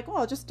 So it's like,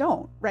 well, just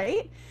don't,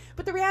 right?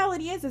 But the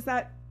reality is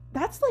that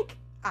that's like,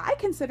 I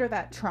consider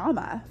that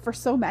trauma for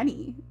so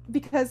many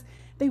because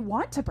they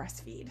want to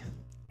breastfeed.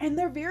 And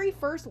their very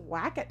first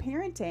whack at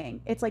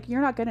parenting, it's like,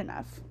 you're not good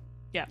enough.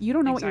 Yeah. You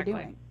don't know exactly.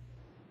 what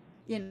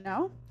you're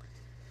doing.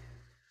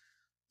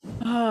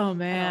 Oh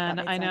man,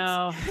 I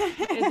know.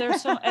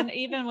 There's so, and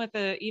even with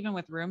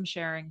room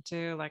sharing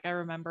too. Like I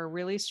remember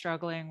really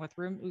struggling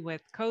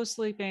with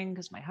co-sleeping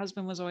because my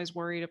husband was always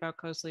worried about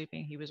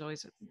co-sleeping. He was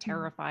always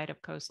terrified of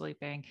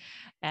co-sleeping.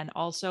 And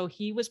also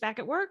he was back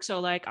at work. So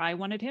like I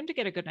wanted him to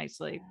get a good night's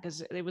sleep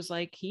because it was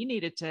like he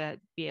needed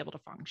to be able to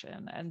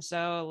function. And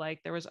so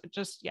like there was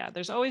just,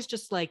 there's always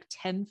just like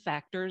 10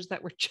 factors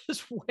that were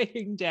just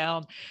weighing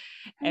down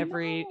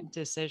every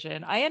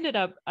decision. I ended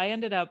up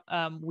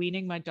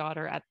weaning my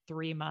daughter at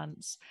 3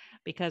 months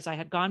because I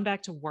had gone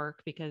back to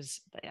work because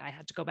I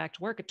had to go back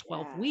to work at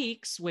 12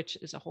 weeks, which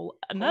is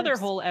another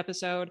whole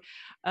episode.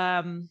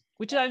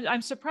 Which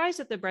I'm surprised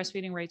that the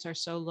breastfeeding rates are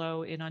so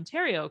low in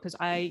Ontario because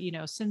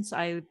since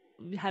I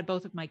had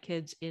both of my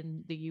kids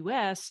in the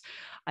US,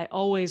 I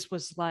always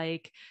was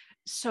like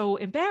so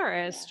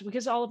embarrassed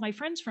because all of my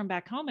friends from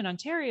back home in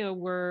Ontario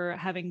were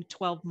having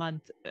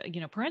 12-month,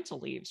 parental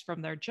leaves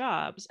from their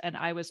jobs. And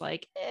I was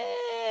like,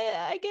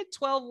 I get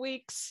 12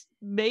 weeks,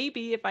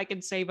 maybe if I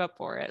can save up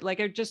for it. Like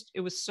it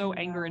was so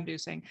anger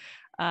inducing.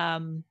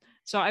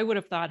 So I would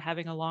have thought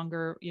having a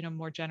longer,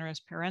 more generous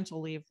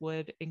parental leave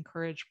would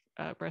encourage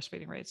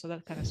breastfeeding rates. So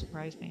that kind of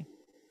surprised me.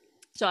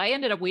 So I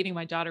ended up weaning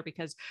my daughter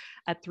because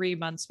at 3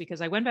 months, because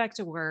I went back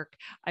to work,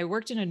 I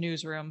worked in a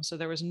newsroom. So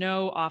there was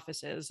no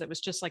offices. It was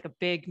just like a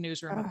big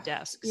newsroom of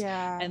desks.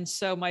 And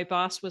so my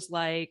boss was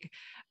like,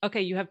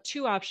 okay, you have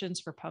two options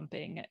for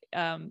pumping.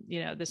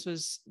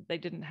 They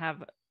didn't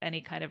have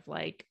any kind of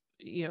like,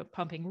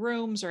 pumping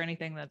rooms or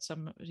anything that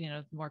some,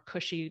 more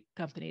cushy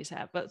companies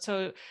have. But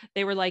so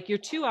they were like, your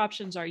two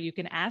options are you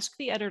can ask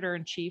the editor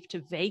in chief to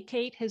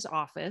vacate his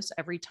office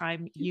every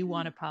time you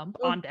want to pump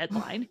on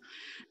deadline.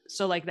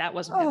 So like that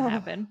wasn't going to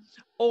happen.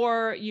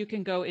 Or you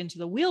can go into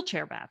the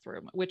wheelchair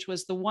bathroom, which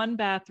was the one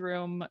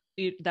bathroom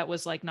that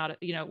was like not,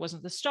 it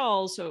wasn't the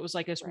stalls. So it was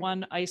like this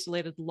one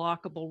isolated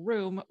lockable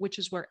room, which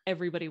is where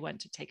everybody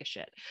went to take a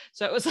shit.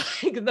 So it was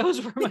like,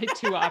 those were my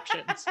two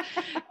options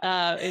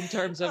in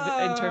terms of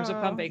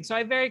pumping. So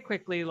I very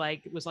quickly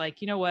was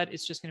like, you know what,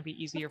 it's just going to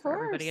be easier for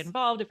everybody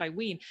involved if I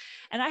wean.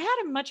 And I had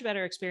a much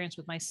better experience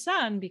with my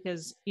son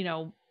because,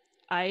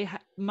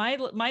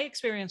 my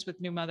experience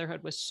with new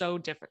motherhood was so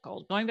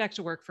difficult. Going back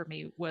to work for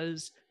me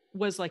was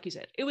was, like you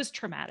said, it was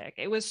traumatic.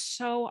 It was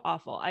so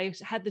awful. I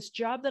had this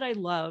job that I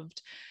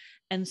loved,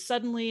 and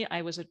suddenly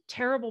I was a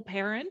terrible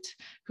parent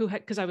who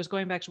had, because I was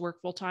going back to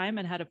work full time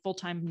and had a full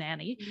time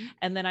nanny.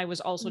 And then I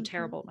was also Mm-hmm.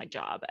 terrible at my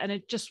job. And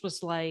it just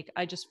was like,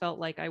 I just felt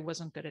like I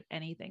wasn't good at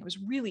anything. It was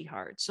really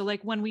hard. So,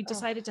 like, when we Oh,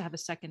 decided to have a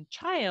second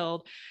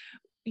child,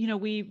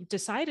 we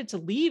decided to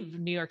leave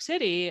New York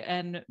City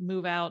and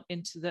move out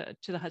into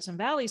the Hudson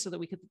Valley so that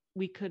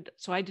we could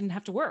so I didn't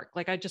have to work.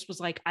 Like, I just was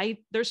like,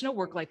 there's no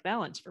work right, life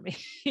balance for me.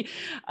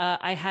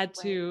 I had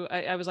right. to.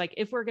 I was like,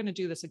 if we're going to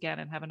do this again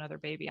and have another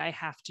baby, I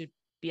have to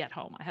be at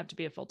home. I have to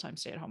be a full time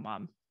stay at home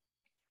mom.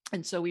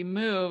 And so we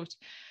moved,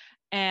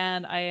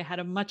 and I had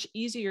a much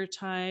easier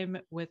time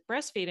with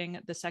breastfeeding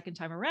the second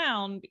time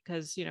around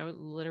because,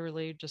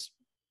 literally just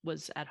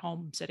was at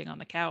home sitting on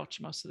the couch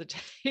most of the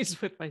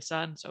days with my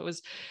son. So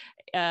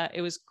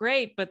it was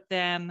great. But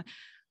then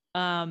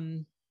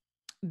um,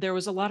 there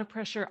was a lot of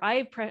pressure.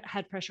 I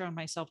had pressure on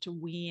myself to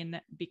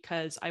wean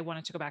because I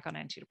wanted to go back on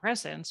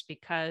antidepressants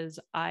because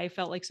I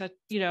felt like such,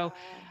 the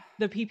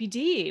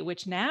PPD,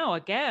 which now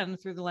again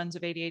through the lens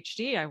of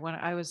ADHD,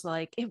 I was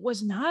like, it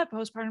was not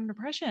postpartum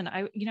depression.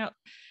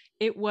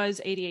 It was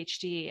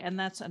ADHD. And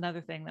that's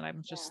another thing that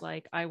I'm just Yeah.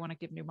 like, I want to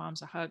give new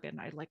moms a hug. And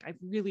I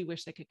really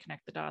wish they could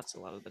connect the dots a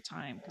lot of the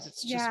time because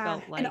it's just Yeah.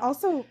 felt And like,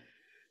 also,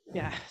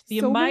 yeah,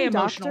 so my many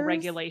emotional doctors,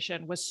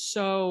 regulation was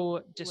so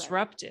right.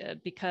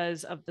 disrupted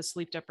because of the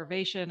sleep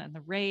deprivation and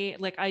the rage.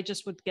 Like, I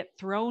just would get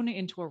thrown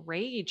into a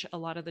rage a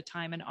lot of the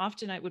time, and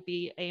often it would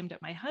be aimed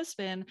at my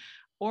husband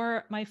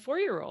or my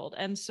 4-year-old.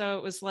 And so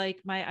it was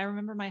like, I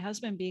remember my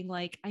husband being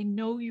like, I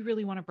know you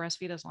really want to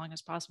breastfeed as long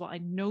as possible. I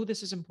know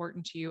this is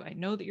important to you. I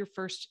know that your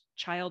first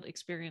child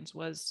experience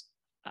was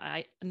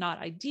not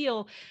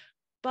ideal,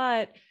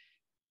 but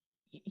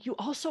you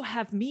also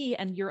have me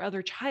and your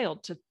other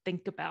child to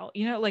think about,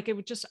 like, it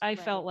would just, I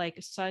felt Right.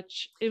 like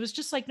it was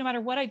just like, no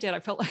matter what I did, I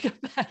felt like a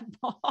bad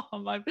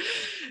mom.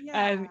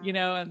 And,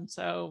 Yeah. and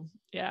so,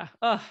 yeah.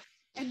 Oh,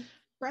 And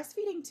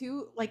breastfeeding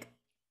too, like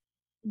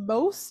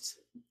most,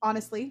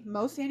 honestly,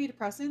 most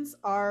antidepressants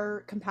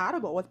are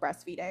compatible with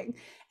breastfeeding.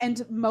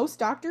 And most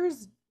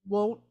doctors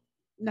won't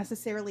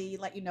necessarily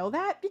let you know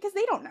that because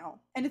they don't know.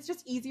 And it's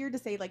just easier to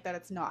say like that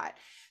it's not.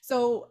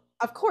 So,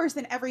 of course,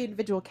 in every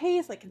individual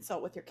case, like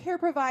consult with your care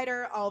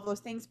provider, all of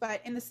those things.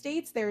 But in the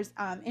States, there's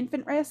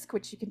infant risk,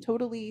 which you can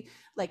totally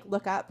like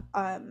look up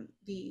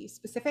the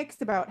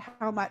specifics about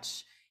how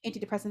much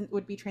antidepressant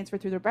would be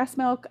transferred through their breast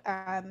milk.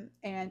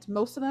 And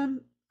most of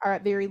them are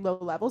at very low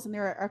levels, and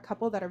there are a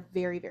couple that are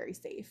very, very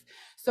safe.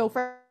 So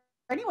for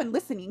anyone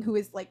listening who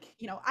is like,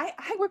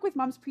 I work with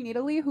moms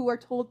prenatally who are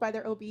told by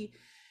their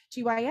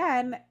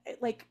OB/GYN,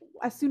 like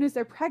as soon as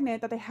they're pregnant,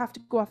 that they have to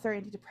go off their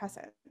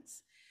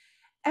antidepressants.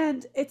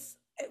 And it's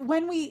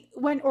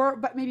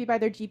but maybe by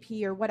their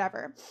GP or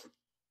whatever.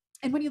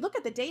 And when you look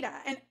at the data,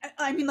 and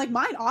I mean, like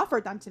mine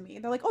offered them to me.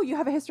 They're like, "Oh, you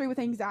have a history with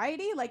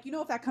anxiety. Like,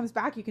 if that comes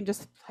back, you can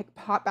just like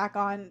pop back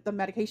on the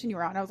medication you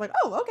were on." I was like,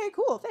 "Oh, okay,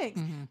 cool,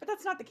 thanks." mhm. But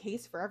that's not the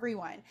case for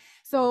everyone.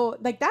 So,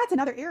 like, that's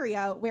another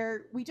area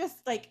where we just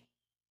like,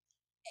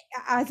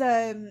 as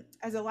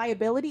a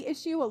liability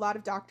issue, a lot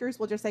of doctors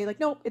will just say like,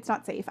 "Nope, it's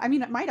not safe." I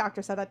mean, my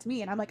doctor said that to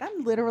me, and I'm like,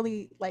 I'm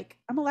literally like,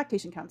 I'm a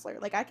lactation counselor.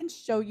 Like, I can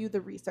show you the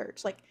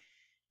research. Like,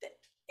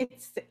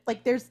 it's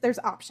like there's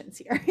options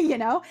here,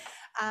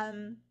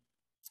 Um,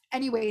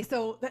 anyway,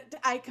 so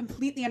I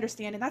completely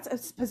understand, and that's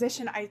a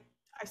position I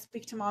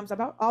speak to moms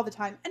about all the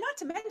time. And not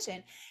to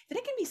mention that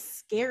it can be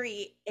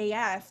scary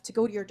AF to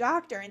go to your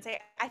doctor and say,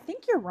 "I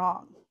think you're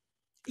wrong."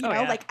 Oh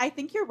yeah. Like, I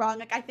think you're wrong.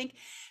 Like, I think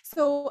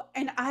so.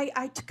 And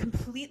I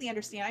completely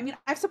understand. I mean,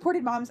 I've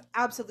supported moms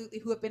absolutely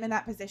who have been in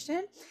that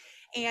position.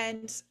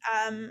 And,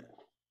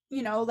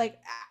 like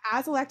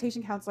as a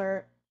lactation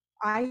counselor,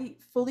 I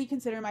fully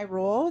consider my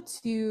role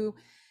to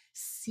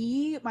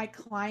see my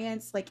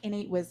clients like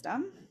innate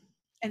wisdom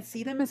and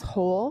see them as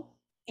whole.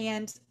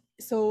 And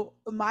so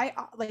my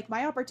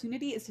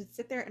opportunity is to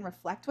sit there and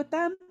reflect with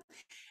them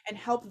and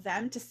help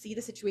them to see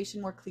the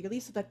situation more clearly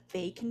so that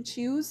they can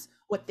choose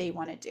what they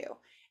want to do.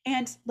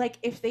 And like,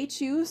 if they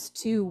choose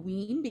to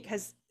wean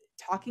because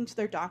talking to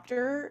their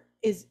doctor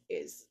is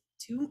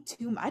too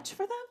much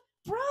for them,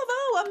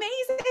 bravo,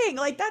 amazing.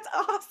 Like, that's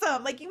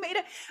awesome. Like, you made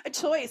a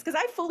choice. Because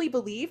I fully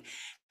believe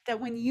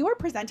that when you are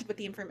presented with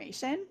the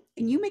information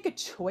and you make a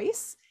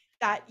choice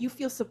that you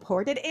feel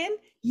supported in,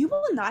 you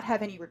will not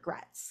have any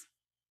regrets.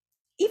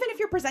 Even if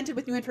you're presented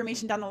with new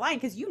information down the line,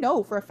 because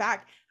for a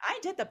fact, I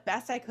did the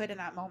best I could in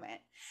that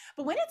moment.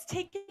 But when it's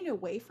taken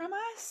away from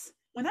us,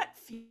 when that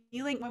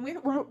feeling, when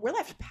we're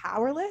left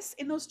powerless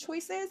in those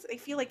choices, they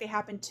feel like they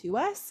happen to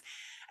us.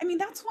 I mean,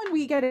 that's when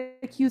we get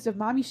accused of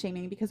mommy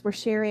shaming because we're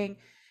sharing,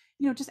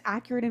 just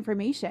accurate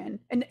information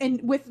and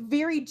with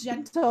very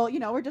gentle,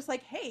 we're just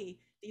like, hey,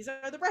 these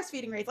are the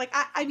breastfeeding rates. Like,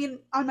 I mean,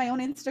 on my own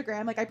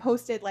Instagram, like I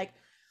posted like,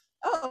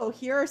 oh,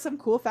 here are some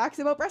cool facts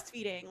about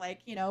breastfeeding.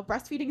 Like,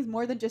 breastfeeding is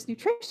more than just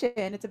nutrition.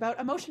 It's about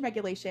emotion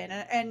regulation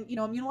and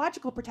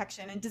immunological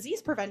protection and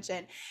disease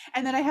prevention.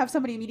 And then I have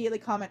somebody immediately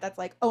comment that's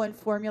like, oh, and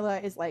formula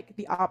is like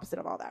the opposite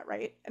of all that,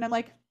 right? And I'm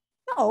like,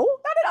 No,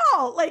 not at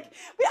all. Like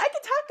I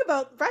could talk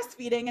about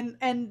breastfeeding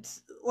and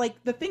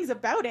like the things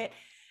about it.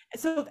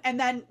 So and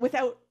then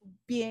without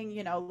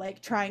being,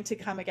 like trying to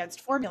come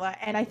against formula.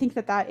 And I think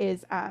that that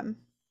is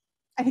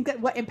I think that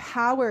what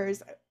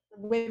empowers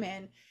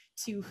women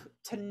to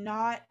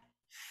not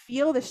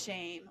feel the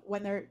shame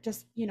when they're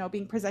just,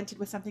 being presented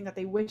with something that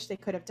they wish they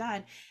could have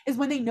done is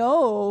when they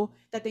know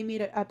that they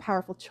made a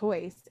powerful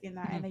choice in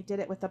that, Mhm. and they did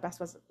it with the best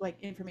was like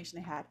information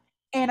they had.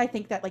 And I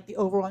think that like the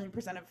overwhelming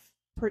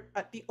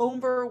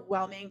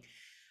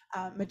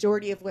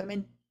majority of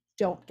women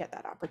don't get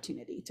that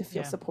opportunity to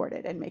feel Yeah.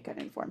 supported and make an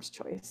informed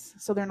choice.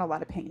 So they're in a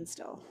lot of pain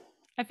still.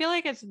 I feel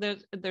like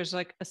there's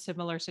like a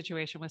similar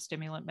situation with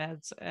stimulant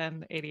meds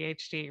and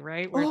ADHD,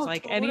 right? Where it's Oh,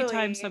 like anytime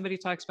totally. somebody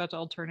talks about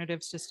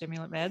alternatives to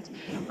stimulant meds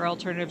or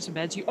alternatives to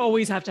meds, you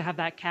always have to have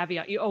that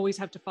caveat. You always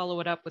have to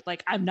follow it up with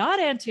like, I'm not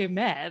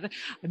anti-med,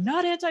 I'm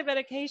not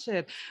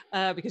anti-medication,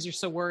 because you're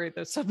so worried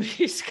that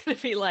somebody's going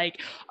to be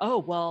like, oh,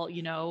 well,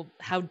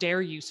 how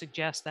dare you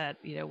suggest that,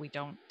 we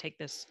don't take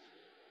this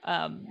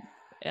um,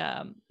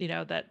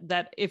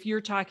 that if you're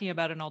talking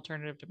about an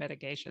alternative to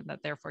medication,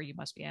 that therefore you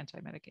must be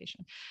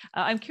anti-medication.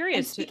 I'm And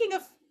curious to. speaking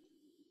of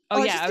Oh Oh, I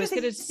was yeah, just I going was to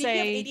going to say,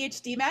 speaking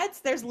of say ADHD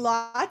meds, there's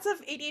lots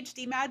of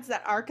ADHD meds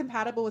that are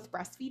compatible with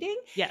breastfeeding.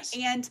 yes.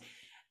 And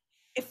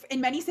if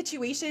in many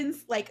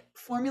situations, like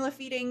formula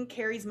feeding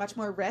carries much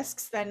more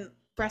risks than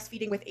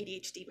breastfeeding with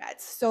ADHD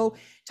meds. So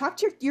talk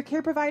to your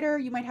care provider.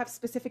 You might have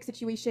specific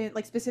situation,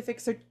 like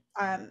specific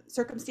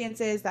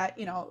circumstances that,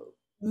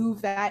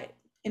 move that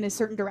in a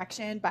certain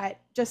direction. But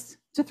just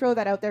to throw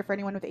that out there for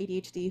anyone with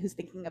ADHD who's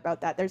thinking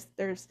about that,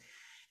 there's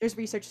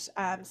research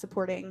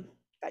supporting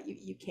that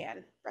you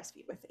can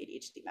breastfeed with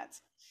ADHD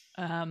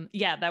meds.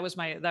 Yeah, that was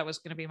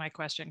going to be my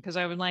question, because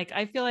I would like,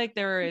 I feel like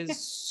there is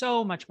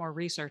so much more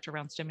research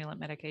around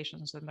stimulant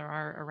medications than there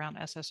are around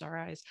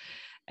SSRIs.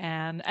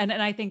 And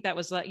I think that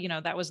was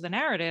that was the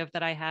narrative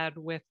that I had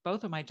with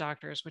both of my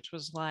doctors, which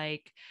was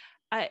like,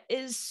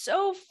 is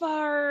so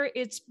far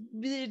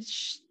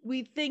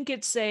we think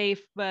it's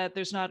safe, but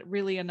there's not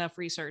really enough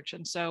research.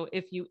 And so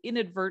if you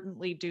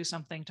inadvertently do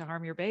something to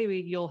harm your baby,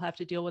 you'll have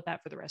to deal with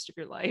that for the rest of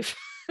your life.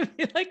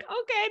 Like,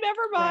 okay,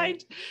 never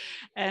mind.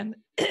 Right.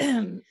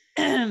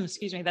 And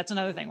excuse me, that's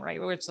another thing, right?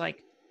 Where it's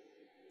like,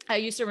 I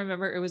used to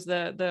remember it was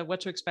the What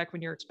to Expect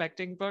When You're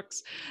Expecting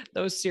books.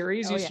 Those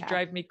series Oh used to yeah.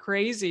 drive me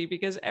crazy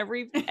because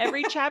every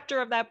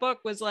chapter of that book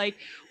was like,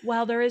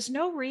 while there is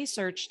no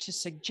research to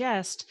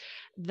suggest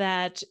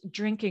that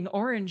drinking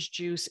orange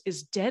juice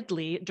is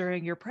deadly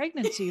during your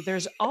pregnancy,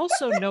 there's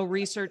also no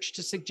research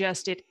to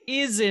suggest it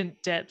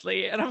isn't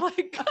deadly. And I'm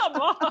like, come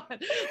on.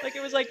 Like,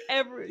 it was like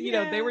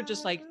they were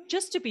just Yeah. like,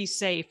 just to be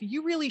safe,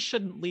 you really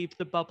shouldn't leave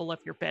the bubble of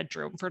your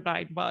bedroom for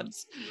 9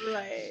 months.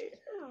 Right.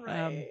 Um,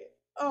 Right.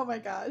 Oh my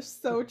gosh,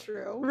 so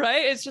true.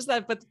 right, it's just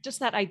that, but just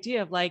that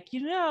idea of like,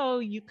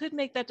 you could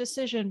make that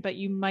decision, but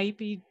you might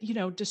be,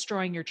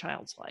 destroying your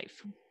child's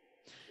life,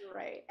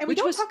 Right. And we which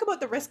don't was talk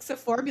about the risks of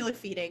formula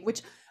feeding,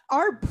 which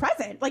are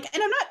present. Like,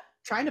 and I'm not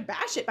trying to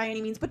bash it by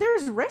any means, but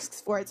there's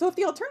risks for it. So if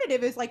the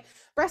alternative is like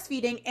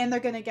breastfeeding and they're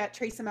going to get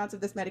trace amounts of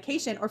this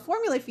medication, or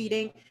formula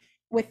feeding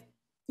with,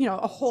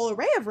 a whole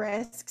array of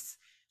risks,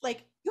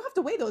 like you have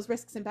to weigh those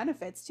risks and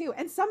benefits too.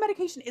 And some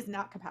medication is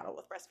not compatible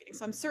with breastfeeding.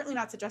 So I'm certainly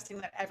not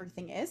suggesting that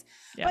everything is,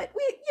 yeah. but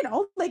we,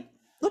 like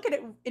look at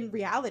it in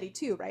reality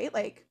too, right?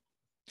 Like,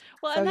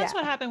 Well, so and that's yeah.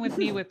 what happened with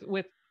me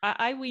with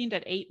I weaned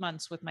at 8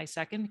 months with my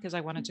second because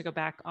I wanted to go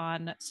back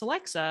on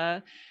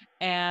Celexa,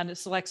 and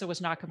Celexa was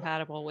not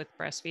compatible with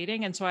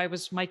breastfeeding. And so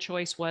my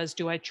choice was,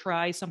 do I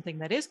try something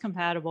that is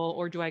compatible,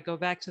 or do I go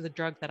back to the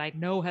drug that I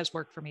know has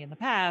worked for me in the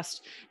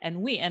past?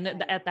 And Right.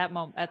 at that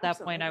moment, at that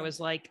point, I Absolutely. was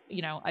like,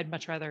 I'd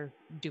much rather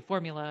do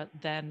formula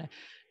than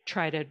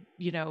try to,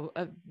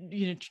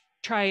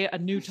 try a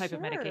new For type of sure.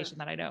 medication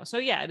that I know. So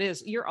yeah, it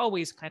is. You're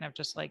always kind of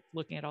just like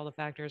looking at all the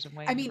factors and I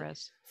weighing the mean,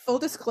 risks. full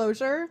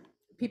disclosure,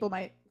 people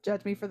might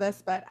judge me for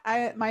this, but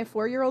my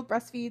 4-year-old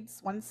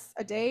breastfeeds once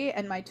a day,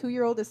 and my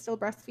 2-year-old is still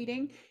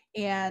breastfeeding,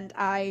 and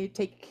I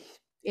take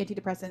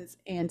antidepressants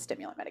and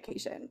stimulant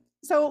medication.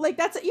 So like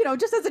that's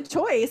just as a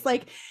choice,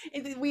 like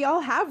we all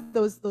have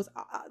those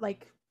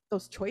like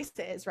those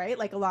choices, right?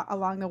 Like a lot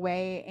along the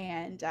way,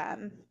 and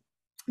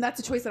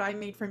that's a choice that I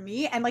made for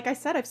me. And like I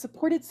said, I've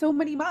supported so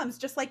many moms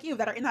just like you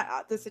that are in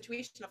that the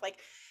situation of like,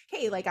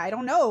 hey, like I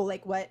don't know,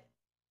 like what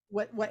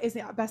is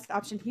the best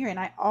option here. And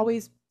I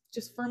always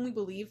just firmly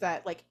believe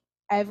that like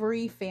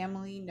every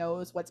family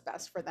knows what's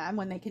best for them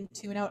when they can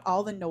tune out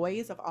all the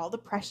noise of all the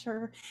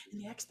pressure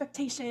and the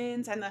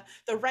expectations and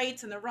the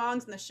rights and the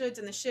wrongs and the shoulds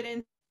and the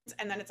shouldn'ts.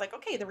 And then it's like,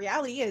 okay, the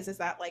reality is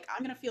that like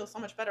I'm gonna feel so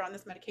much better on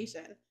this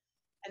medication,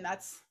 and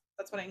that's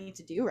what I need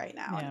to do right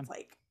now. And Yeah. it's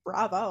like,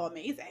 bravo,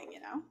 amazing.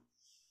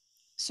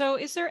 So,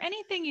 is there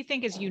anything you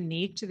think is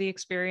unique to the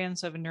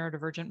experience of a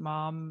neurodivergent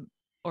mom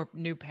or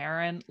new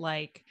parent?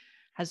 Like,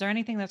 has there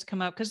anything that's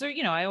come up? Because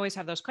I always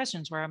have those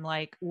questions where I'm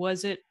like,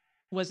 was it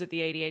Was it the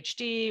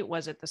ADHD?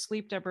 Was it the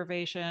sleep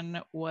deprivation?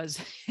 Was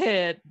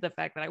it the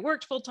fact that I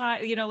worked full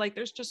time? Like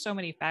there's just so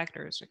many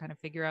factors to kind of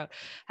figure out.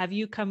 Have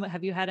you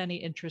had any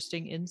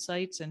interesting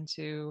insights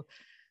into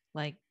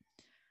like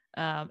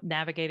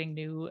navigating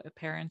new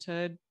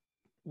parenthood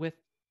with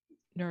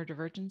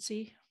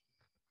neurodivergency?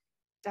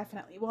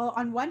 Definitely. Well,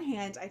 on one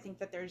hand, I think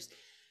that there's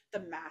the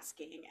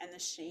masking and the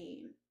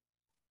shame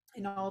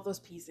and all of those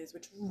pieces,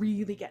 which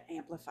really get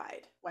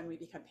amplified when we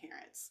become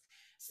parents.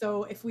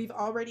 So if we've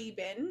already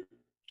been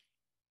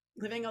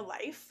living a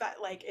life that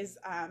like is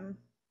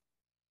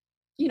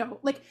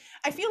like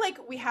I feel like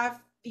we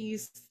have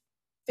these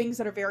things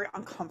that are very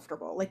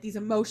uncomfortable, like these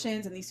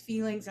emotions and these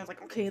feelings. And I was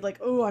like, okay, like,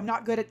 oh, I'm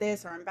not good at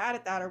this or I'm bad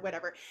at that or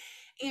whatever.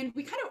 And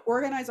we kind of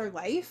organize our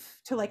life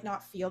to like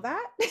not feel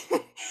that.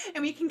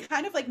 And we can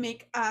kind of like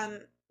make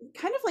kind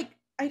of like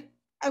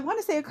I want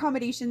to say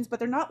accommodations, but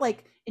they're not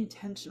like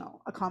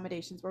intentional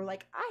accommodations where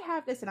like I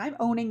have this and I'm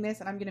owning this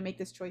and I'm going to make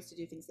this choice to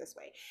do things this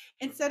way.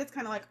 Instead, it's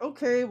kind of like,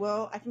 okay,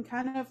 well, I can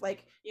kind of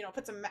like,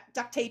 put some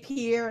duct tape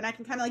here and I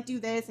can kind of like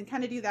do this and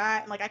kind of do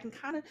that. And like I can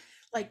kind of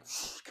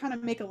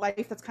make a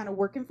life that's kind of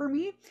working for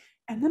me.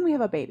 And then we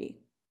have a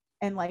baby.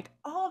 And like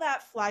all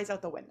that flies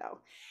out the window.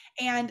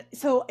 And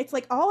so it's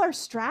like all our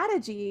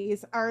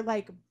strategies are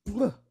like,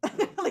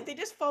 like they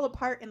just fall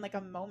apart in like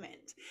a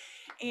moment.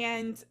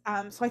 And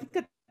so I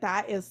think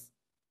that is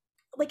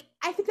like,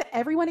 I think that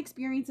everyone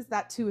experiences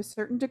that to a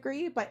certain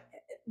degree, but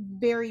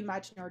very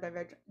much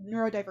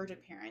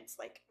neurodivergent parents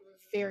like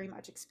very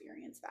much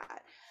experience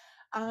that.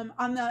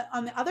 On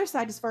the other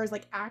side, as far as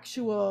like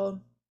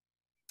actual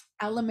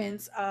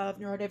elements of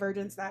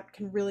neurodivergence that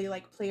can really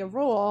like play a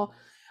role,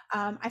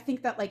 I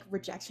think that like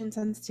rejection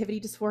sensitivity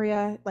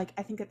dysphoria, like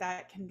I think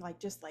that can like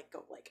just like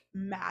go like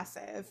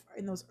massive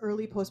in those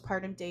early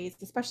postpartum days,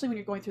 especially when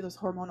you're going through those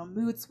hormonal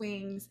mood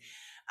swings.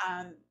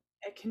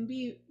 It can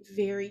be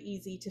very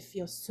easy to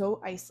feel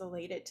so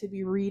isolated, to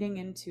be reading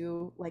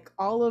into like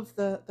all of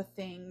the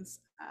things.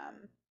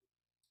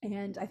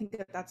 And I think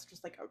that that's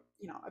just like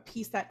a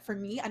piece that for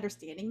me,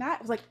 understanding that,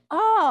 I was like,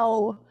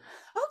 oh,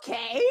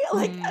 okay,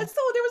 like so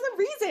there was a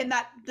reason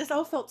that this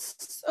all felt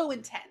so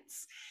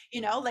intense,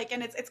 like,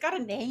 and it's got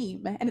a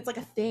name and it's like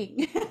a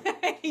thing,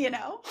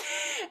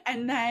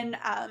 and then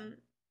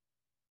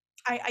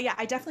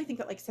I definitely think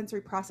that like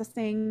sensory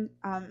processing,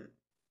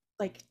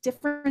 like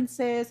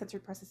differences,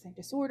 sensory processing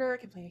disorder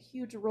can play a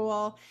huge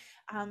role.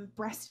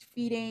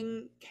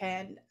 Breastfeeding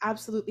can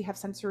absolutely have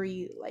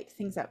sensory like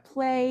things at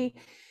play.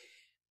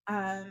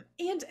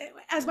 And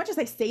as much as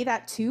I say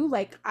that too,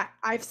 like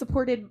I've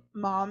supported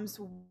moms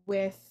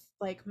with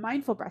like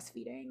mindful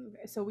breastfeeding.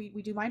 So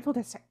we do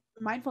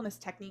mindfulness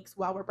techniques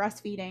while we're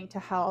breastfeeding to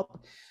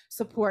help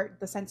support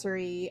the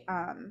sensory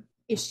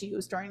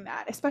issues during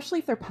that, especially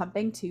if they're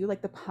pumping too.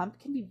 Like the pump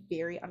can be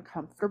very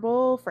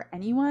uncomfortable for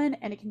anyone,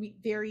 and it can be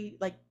very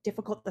like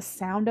difficult, the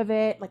sound of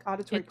it, like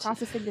auditory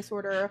processing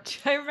disorder.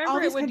 I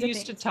remember it would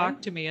used to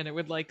talk to me and it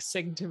would like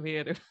sing to me,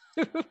 and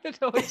it would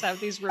always have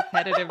these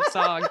repetitive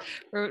songs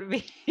where it would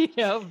be,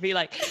 be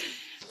like,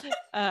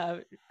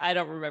 I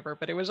don't remember,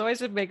 but it was always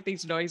to make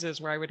these noises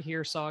where I would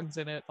hear songs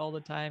in it all the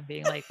time,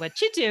 being like,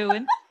 what you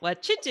doing?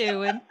 What you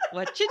doing?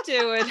 What you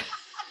doing?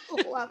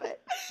 Love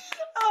it.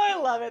 Oh,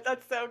 I love it.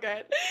 That's so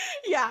good.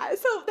 Yeah.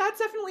 So that's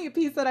definitely a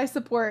piece that I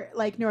support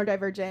like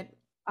neurodivergent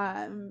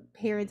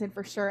parents in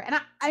for sure. And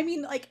I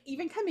mean, like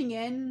even coming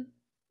in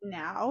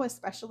now,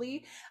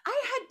 especially,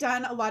 I had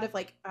done a lot of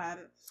like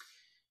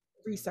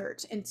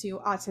research into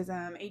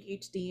autism,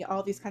 ADHD,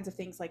 all these kinds of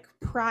things like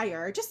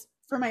prior, just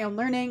for my own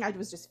learning. I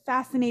was just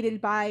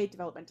fascinated by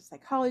developmental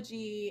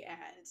psychology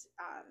and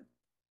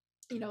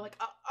like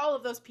all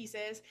of those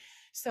pieces.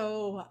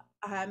 So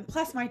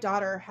plus my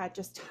daughter had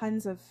just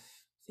tons of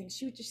things.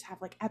 She would just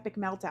have like epic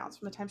meltdowns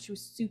from the time she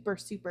was super,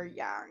 super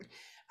young.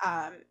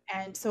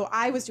 And so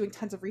I was doing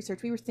tons of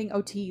research. We were seeing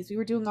OTs, we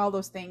were doing all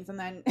those things. And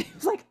then it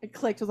was like, it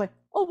clicked. I was like,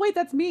 oh, wait,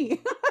 that's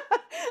me.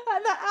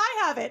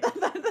 I have it,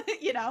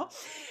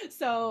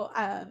 So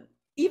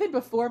even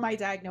before my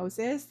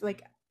diagnosis,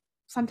 like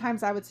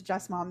sometimes I would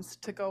suggest moms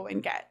to go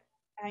and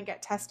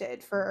get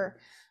tested for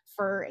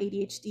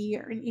ADHD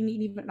or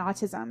even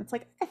autism. It's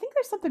like, I think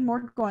there's something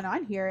more going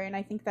on here. And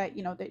I think that,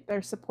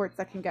 there's supports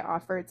that can get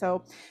offered.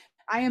 So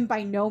I am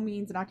by no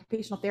means an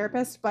occupational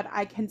therapist, but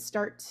I can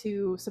start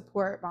to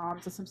support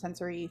moms with some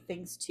sensory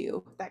things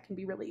too that can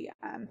be really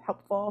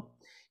helpful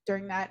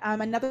during that.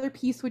 Another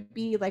piece would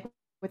be like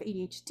with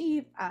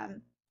ADHD,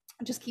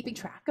 just keeping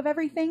track of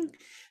everything.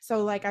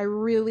 So like I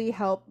really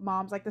help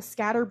moms, like the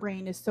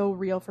scatterbrain is so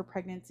real for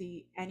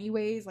pregnancy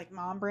anyways, like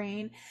mom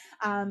brain,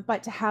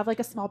 but to have like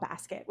a small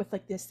basket with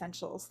like the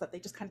essentials that they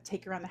just kind of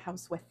take around the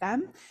house with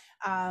them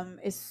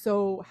is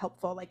so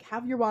helpful. Like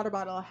have your water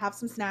bottle, have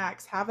some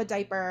snacks, have a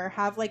diaper,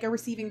 have like a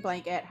receiving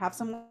blanket, have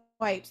some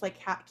wipes, like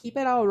keep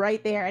it all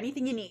right there,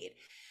 anything you need.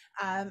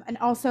 And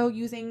also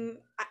using,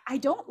 I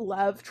don't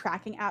love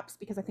tracking apps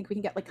because I think we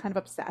can get like kind of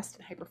obsessed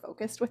and hyper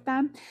focused with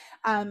them.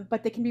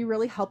 But they can be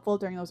really helpful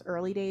during those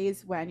early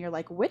days when you're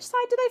like, which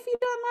side did I feed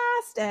on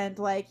last? And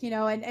like,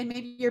 and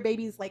maybe your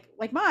baby's like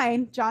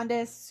mine,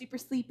 jaundice, super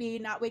sleepy,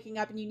 not waking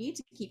up, and you need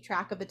to keep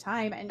track of the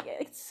time. And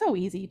it's so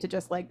easy to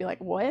just like be like,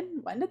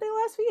 when did they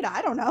last feed?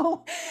 I don't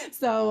know.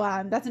 So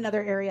that's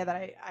another area that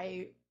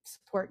I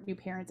support new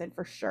parents in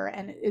for sure,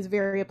 and is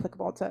very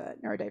applicable to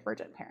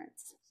neurodivergent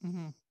parents.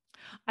 Mm-hmm.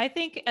 I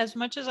think as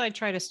much as I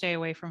try to stay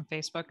away from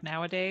Facebook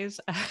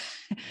nowadays,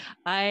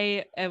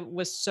 I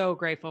was so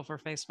grateful for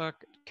Facebook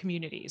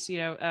communities,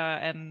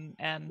 and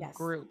Yes.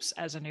 groups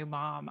as a new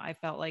mom. I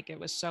felt like it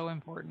was so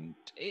important.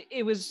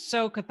 It was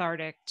so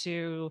cathartic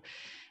to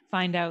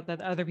find out that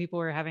other people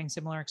were having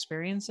similar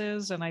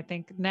experiences. And I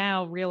think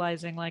now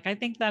realizing, like, I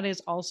think that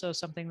is also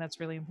something that's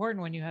really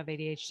important when you have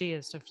ADHD,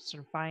 is to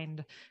sort of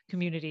find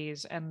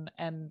communities and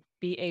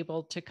be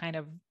able to kind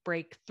of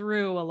break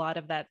through a lot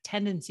of that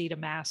tendency to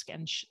mask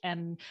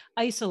and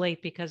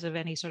isolate because of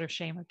any sort of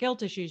shame or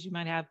guilt issues you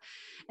might have,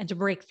 and to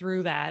break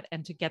through that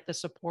and to get the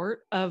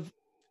support of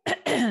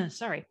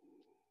sorry,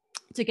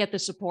 to get the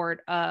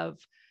support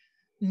of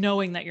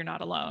knowing that you're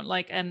not alone,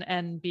 like,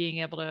 and being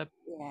able to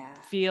Yeah.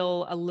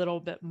 feel a little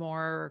bit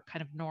more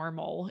kind of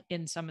normal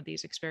in some of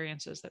these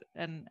experiences.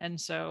 And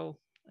so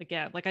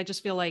again, like, I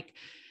just feel like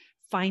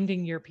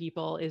finding your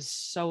people is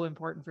so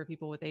important for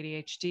people with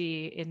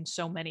ADHD in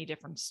so many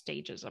different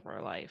stages of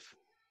our life.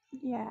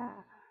 Yeah.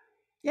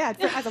 Yeah,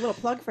 as a little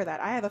plug for that,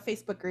 I have a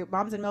Facebook group,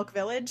 Moms in Milk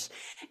Village,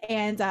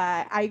 and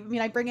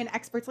I bring in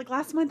experts. Like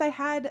last month, I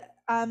had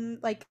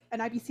like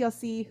an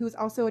IBCLC who's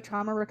also a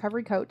trauma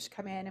recovery coach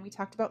come in, and we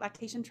talked about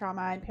lactation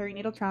trauma and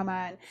perinatal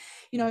trauma.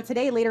 And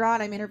today later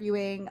on, I'm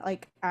interviewing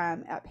like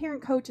a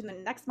parent coach, and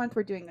then next month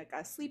we're doing like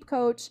a sleep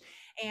coach.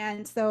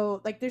 And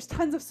so like there's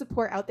tons of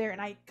support out there, and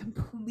I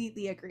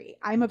completely agree.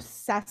 I was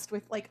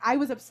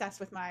obsessed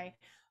with my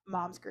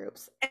moms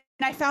groups, and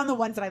I found the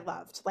ones that I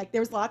loved. Like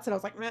there was lots that I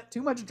was like,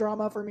 too much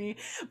drama for me.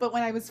 But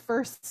when I was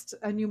first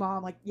a new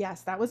mom, like,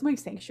 yes, that was my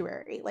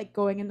sanctuary. Like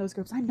going in those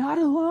groups, I'm not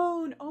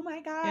alone. Oh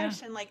my Yeah.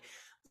 gosh. And like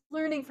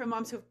learning from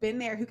moms who've been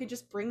there, who can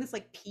just bring this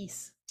like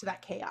peace to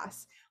that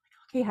chaos.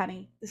 Okay,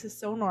 honey, this is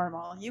so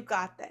normal. You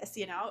got this.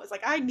 It was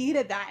like I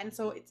needed that. And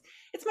so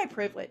it's my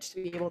privilege to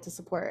be able to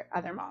support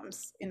other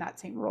moms in that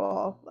same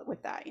role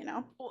with that.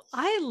 Well,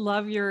 I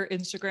love your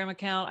Instagram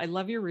account. I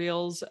love your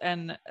reels,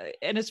 and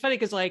it's funny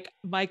because like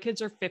my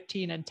kids are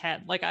 15 and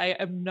 10. Like I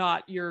am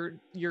not your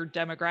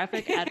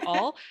demographic at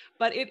all,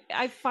 but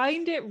I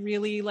find it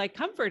really like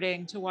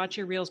comforting to watch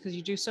your reels because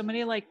you do so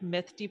many like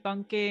myth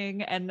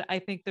debunking, and I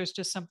think there's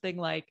just something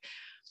like,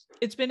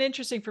 it's been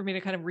interesting for me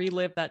to kind of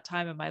relive that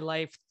time in my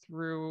life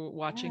through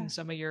watching Yeah.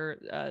 some of your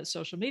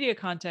social media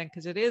content,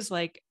 because it is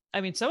like, I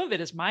mean, some of it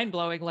is mind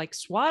blowing, like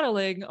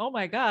swaddling. Oh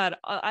my God,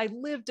 I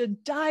lived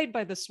and died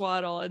by the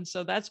swaddle. And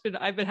so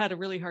I've had a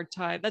really hard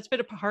time. That's been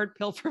a hard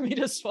pill for me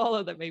to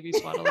swallow, that maybe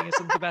swaddling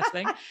isn't the best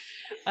thing.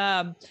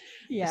 Um,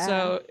 Yeah.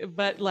 so,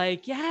 but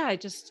like, yeah,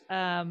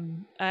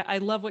 I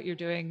love what you're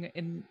doing.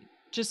 And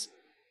just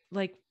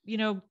like,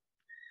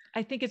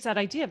 I think it's that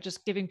idea of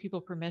just giving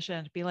people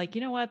permission to be like,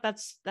 you know what,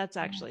 that's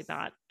actually Yes.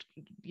 not,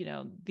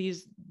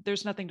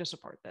 there's nothing to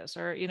support this,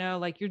 or,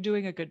 like, you're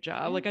doing a good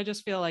job. Yeah. Like, I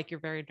just feel like you're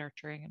very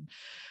nurturing.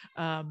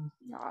 No,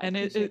 I And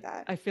appreciate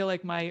that. I feel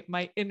like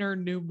my inner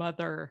new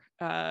mother,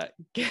 That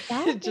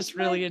is just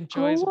my really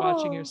enjoys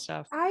watching your goal.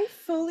 stuff. I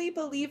fully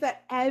believe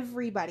that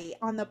everybody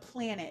on the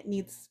planet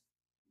needs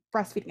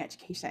breastfeeding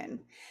education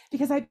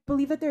because I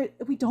believe that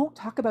we don't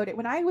talk about it.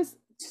 When I was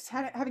just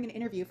having an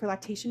interview for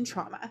lactation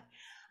trauma,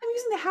 I'm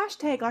using the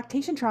hashtag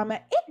lactation trauma.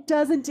 It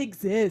doesn't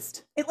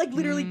exist. It like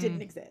literally didn't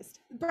Mm,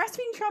 exist.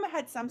 Breastfeeding trauma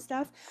had some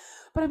stuff,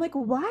 but I'm like,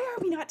 why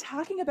are we not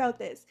talking about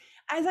this?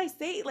 As I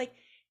say, like,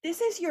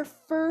 this is your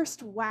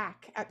first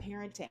whack at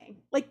parenting.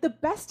 Like the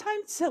best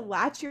time to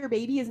latch your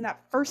baby is in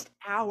that first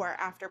hour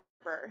after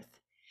birth.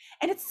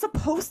 And it's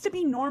supposed to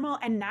be normal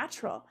and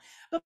natural.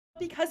 But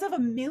because of a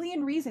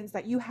million reasons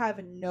that you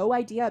have no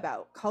idea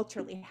about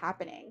culturally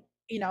happening,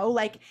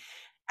 like,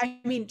 I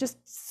mean, just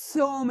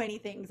so many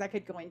things I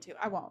could go into.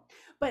 I won't.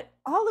 But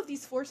all of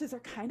these forces are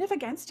kind of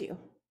against you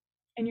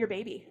and your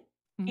baby.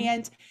 mhm.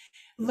 And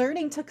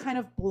learning to kind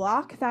of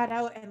block that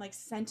out and like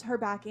send her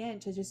back in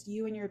to just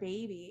you and your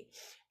baby,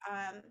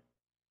 um,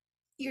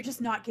 you're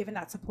just not given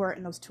that support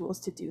and those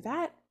tools to do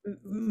that.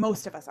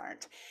 Most of us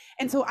aren't.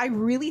 And so I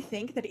really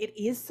think that it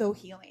is so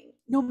healing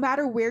no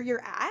matter where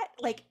you're at.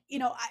 Like,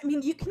 I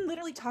mean, you can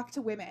literally talk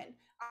to women.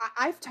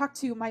 I've talked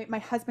to my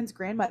husband's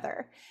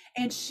grandmother,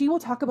 and she will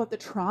talk about the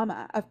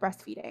trauma of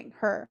breastfeeding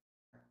her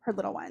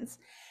little ones.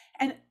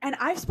 And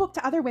I've spoke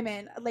to other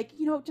women, like,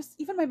 just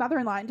even my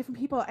mother-in-law and different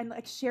people, and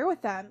like share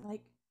with them,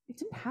 like, it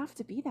didn't have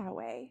to be that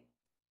way.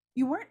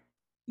 You weren't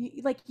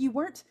you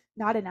weren't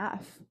not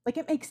enough. Like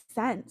it makes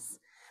sense.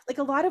 Like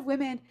a lot of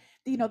women,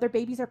 their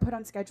babies are put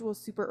on schedules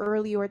super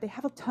early, or they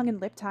have a tongue and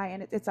lip tie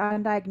and it's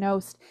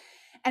undiagnosed.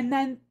 And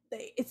then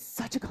it's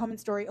such a common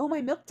story. Oh,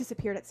 my milk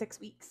disappeared at 6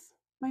 weeks.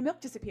 My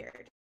milk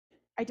disappeared.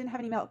 I didn't have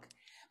any milk.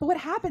 But what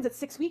happens at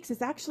 6 weeks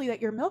is actually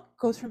that your milk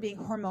goes from being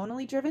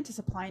hormonally driven to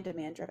supply and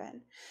demand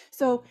driven.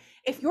 So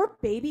if your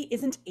baby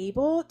isn't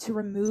able to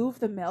remove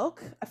the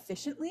milk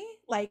efficiently,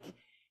 like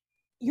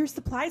your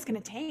supply is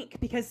going to tank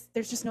because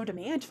there's just no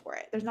demand for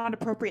it. There's not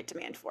appropriate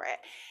demand for it.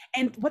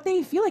 And what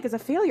they feel like is a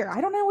failure.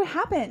 I don't know what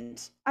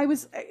happened.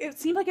 It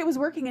seemed like it was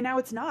working and now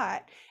it's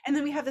not. And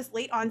then we have this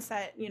late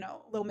onset,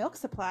 low milk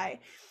supply.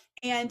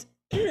 And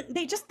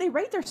they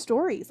write their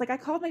stories. Like I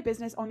called my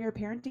business Own Your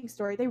Parenting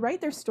Story. They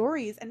write their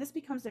stories and this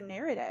becomes their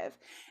narrative.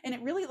 And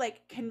it really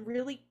can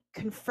really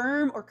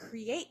confirm or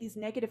create these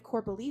negative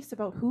core beliefs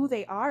about who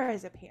they are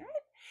as a parent.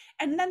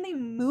 And then they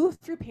move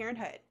through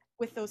parenthood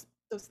with those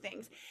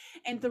things.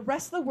 And the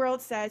rest of the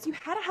world says, you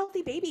had a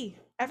healthy baby.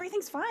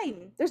 Everything's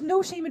fine. There's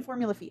no shame in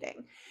formula feeding.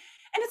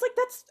 And it's like,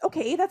 that's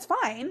okay. That's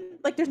fine.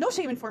 Like there's no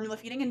shame in formula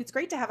feeding and it's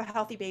great to have a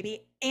healthy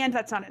baby. And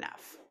that's not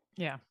enough.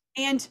 Yeah.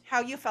 And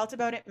how you felt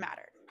about it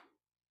mattered.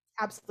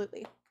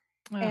 Absolutely.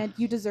 Ugh. And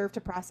you deserve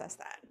to process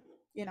that,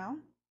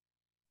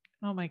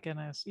 Oh my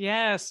goodness.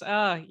 Yes.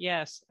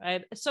 Yes.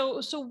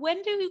 So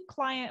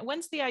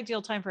when's the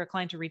ideal time for a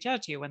client to reach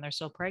out to you? When they're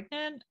still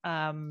pregnant?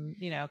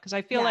 Cause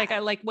I feel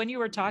like when you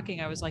were talking,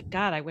 I was like,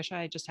 God, I wish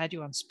I just had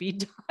you on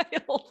speed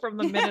dial from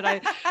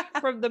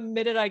the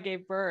minute I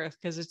gave birth.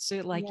 Cause it's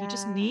like, you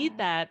just need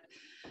that.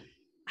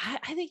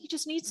 I think you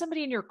just need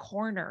somebody in your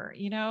corner,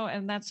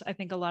 and that's, I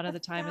think a lot of the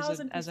time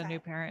as a new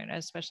parent,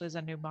 especially as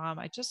a new mom,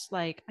 I just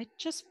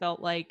felt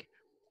like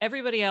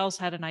everybody else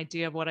had an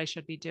idea of what I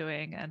should be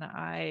doing. And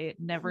I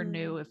never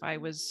knew if I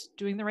was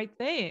doing the right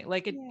thing.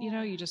 Like,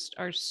 you just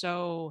are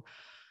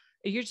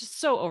you're just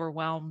so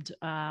overwhelmed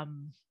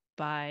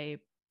by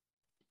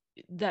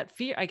that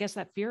fear, I guess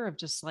that fear of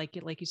just like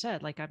you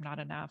said, like, I'm not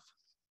enough.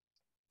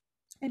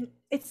 And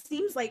it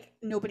seems like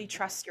nobody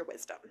trusts your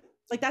wisdom.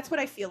 Like, that's what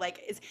I feel like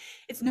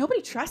it's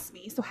nobody trusts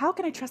me. So how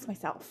can I trust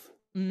myself?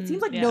 It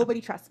seems like nobody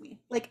trusts me.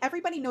 Like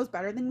everybody knows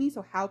better than me.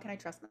 So how can I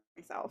trust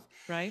myself?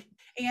 Right.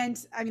 And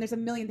I mean, there's a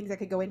million things I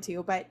could go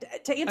into, but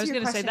to answer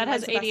your question, I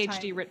was going to say that has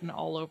ADHD written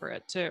all over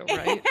it too,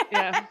 right?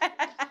 Yeah.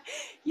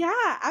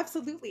 Yeah,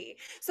 absolutely.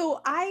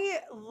 So I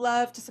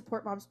love to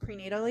support moms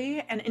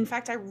prenatally. And in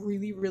fact, I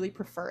really, really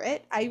prefer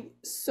it. I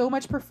so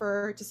much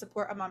prefer to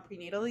support a mom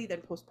prenatally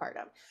than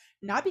postpartum.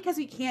 Not because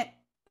we can't,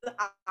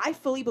 I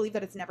fully believe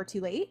that it's never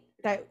too late.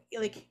 That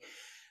like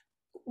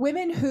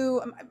women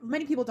who,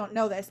 many people don't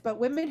know this, but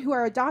women who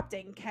are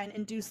adopting can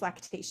induce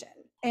lactation.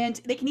 And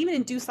they can even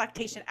induce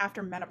lactation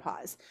after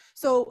menopause.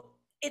 So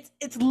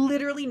it's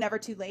literally never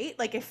too late.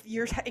 Like if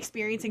you're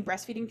experiencing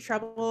breastfeeding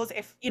troubles,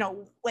 if,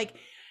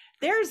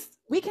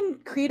 we can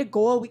create a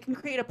goal, we can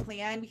create a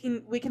plan,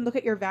 we can look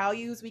at your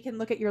values, we can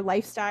look at your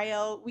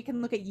lifestyle, we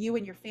can look at you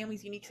and your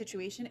family's unique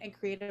situation and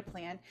create a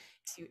plan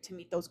to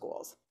meet those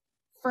goals.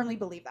 Firmly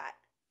believe that.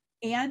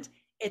 And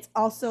it's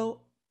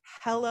also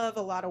hell of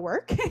a lot of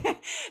work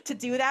to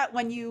do that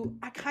when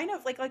I kind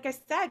of like I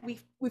said,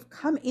 we've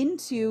come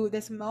into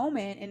this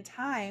moment in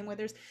time where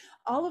there's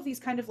all of these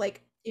kind of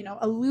like,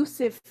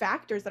 elusive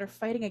factors that are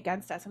fighting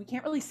against us and we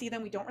can't really see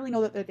them. We don't really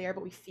know that they're there,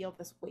 but we feel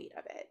this weight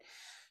of it.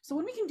 So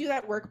when we can do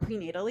that work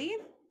prenatally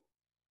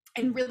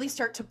and really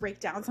start to break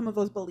down some of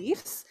those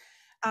beliefs,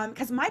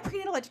 because my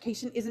prenatal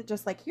education isn't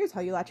just like, here's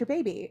how you latch your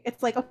baby.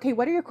 It's like, okay,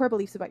 what are your core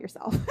beliefs about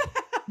yourself?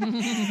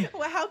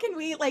 Well, how can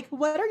we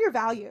what are your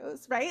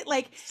values, right?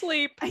 Like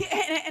sleep.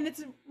 And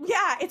it's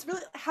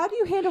really, how do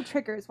you handle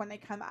triggers when they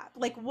come up?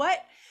 Like what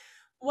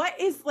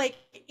is like,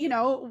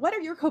 what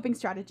are your coping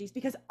strategies?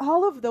 Because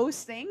all of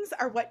those things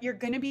are what you're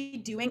going to be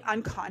doing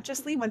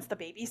unconsciously once the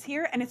baby's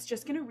here. And it's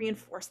just going to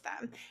reinforce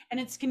them. And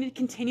it's going to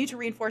continue to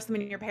reinforce them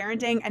in your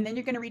parenting. And then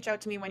you're going to reach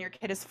out to me when your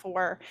kid is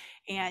 4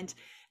 and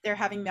they're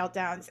having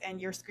meltdowns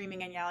and you're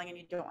screaming and yelling and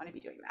you don't want to be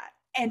doing that.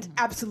 And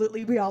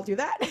absolutely, we all do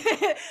that.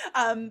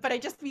 But I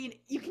just mean,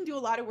 you can do a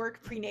lot of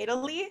work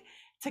prenatally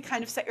to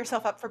kind of set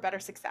yourself up for better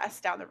success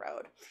down the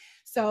road.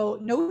 So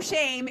no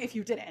shame if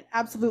you didn't,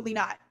 absolutely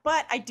not.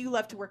 But I do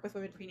love to work with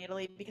women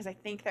prenatally because I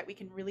think that we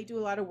can really do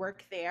a lot of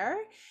work there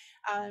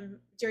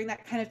during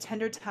that kind of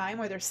tender time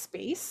where there's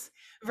space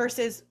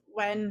versus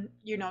when,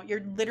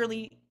 you're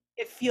literally,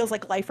 it feels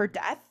like life or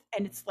death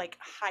and it's like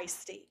high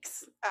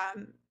stakes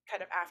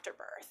kind of after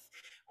birth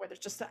where there's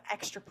just an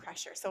extra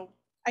pressure. So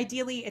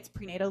ideally it's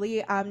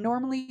prenatally.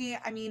 Normally,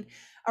 I mean,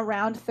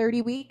 around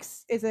 30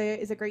 weeks is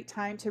a great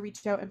time to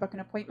reach out and book an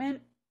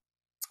appointment.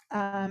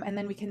 And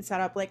then we can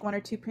set up like 1 or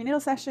 2 prenatal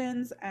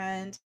sessions.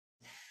 And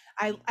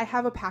I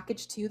have a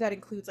package too that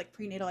includes like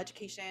prenatal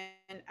education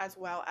as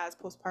well as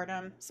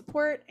postpartum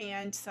support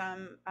and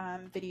some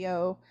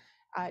video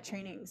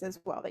trainings as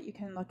well that you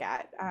can look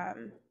at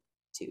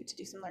to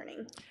do some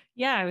learning.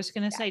 Yeah, I was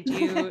going to say,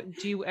 do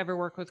you ever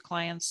work with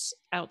clients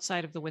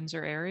outside of the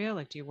Windsor area?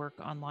 Like, do you work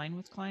online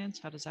with clients?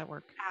 How does that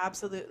work?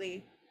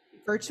 Absolutely.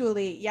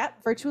 Virtually.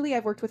 Yep. Virtually.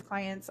 I've worked with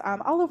clients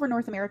all over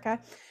North America.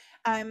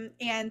 And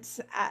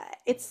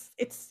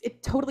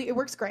it totally, it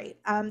works great.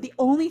 The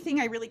only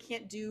thing I really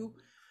can't do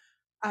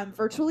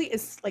virtually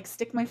is like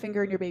stick my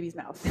finger in your baby's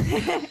mouth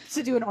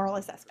to do an oral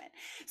assessment.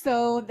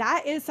 So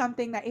that is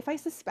something that if I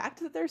suspect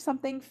that there's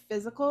something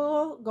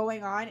physical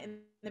going on in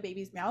the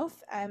baby's mouth,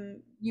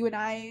 you and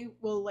I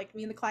will, like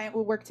me and the client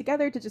will work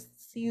together to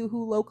just see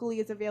who locally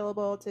is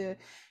available to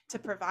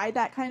provide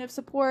that kind of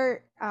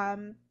support.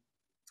 And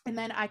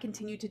then I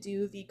continue to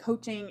do the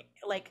coaching,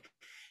 like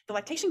the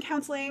lactation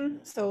counseling.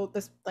 So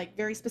this like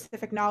very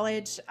specific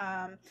knowledge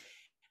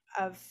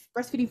of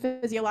breastfeeding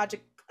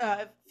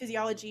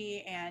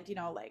physiology and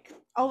like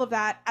all of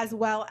that, as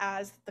well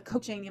as the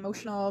coaching, the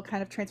emotional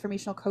kind of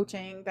transformational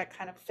coaching that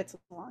kind of fits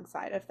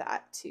alongside of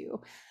that too.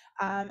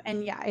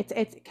 And yeah,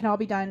 it can all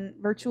be done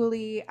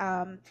virtually.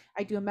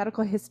 I do a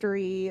medical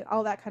history,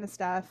 all that kind of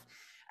stuff.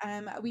 I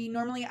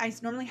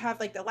normally have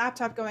like the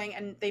laptop going,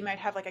 and they might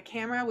have like a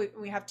camera.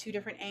 We have two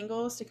different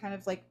angles to kind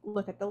of like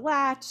look at the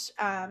latch.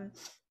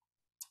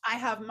 I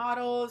have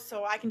models,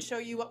 so I can show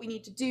you what we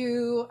need to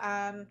do.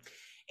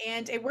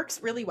 And it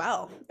works really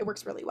well.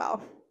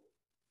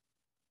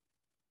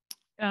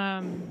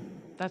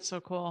 That's so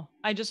cool.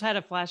 I just had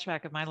a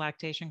flashback of my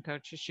lactation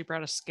coach. She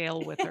brought a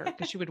scale with her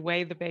because she would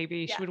weigh the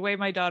baby. Yeah. She would weigh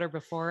my daughter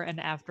before and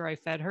after I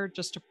fed her,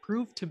 just to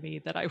prove to me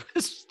that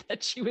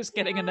that she was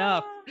getting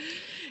enough.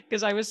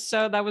 Because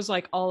that was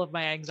like all of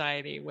my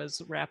anxiety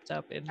was wrapped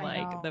up in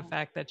like the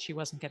fact that she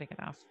wasn't getting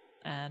enough.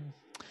 And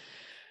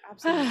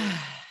absolutely.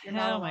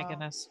 Oh my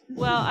goodness.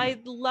 Well, I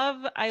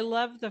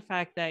love the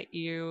fact that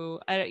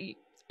I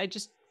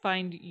just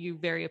find you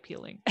very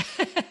appealing.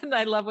 And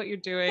I love what you're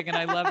doing. And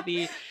I love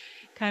the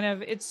kind of,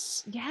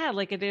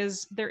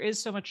 there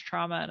is so much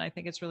trauma. And I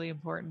think it's really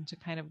important to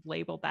kind of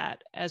label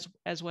that as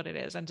what it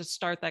is and to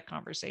start that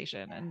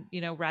conversation. And,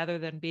 rather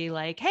than be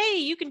like, hey,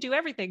 you can do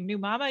everything, new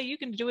mama, you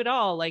can do it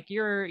all. Like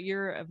you're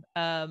you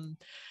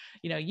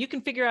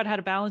can figure out how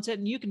to balance it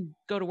and you can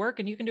go to work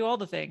and you can do all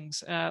the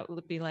things.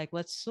 Be like,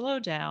 let's slow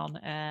down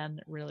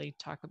and really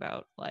talk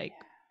about like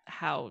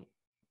how,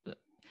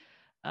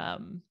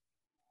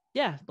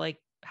 like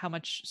how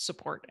much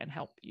support and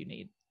help you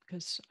need.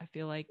 Because I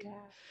feel like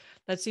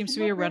that seems to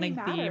be a running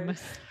theme,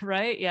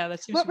 right? Yeah,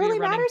 that seems to be a running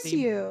theme. What really matters to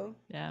you?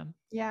 Yeah.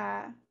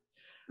 Yeah.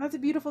 That's a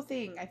beautiful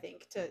thing, I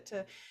think,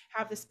 to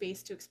have the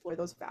space to explore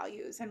those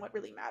values and what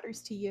really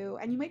matters to you.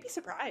 And you might be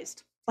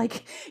surprised.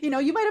 Like, you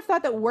might have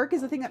thought that work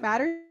is the thing that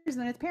matters and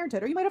then it's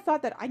parenthood. Or you might have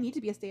thought that I need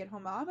to be a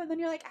stay-at-home mom. And then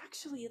you're like,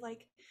 actually,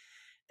 like,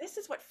 this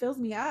is what fills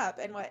me up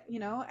and what,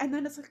 and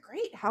then it's like,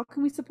 great, how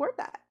can we support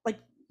that? Like,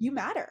 you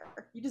matter.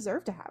 You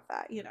deserve to have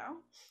that,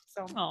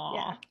 So,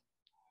 aww.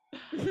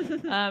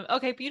 Yeah.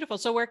 Okay, beautiful.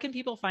 So where can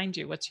people find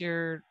you? What's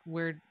your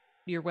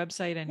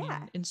website and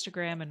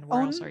Instagram, and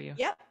where else are you?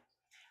 Yep.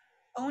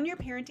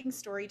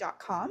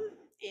 ownyourparentingstory.com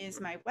is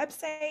my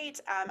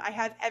website. I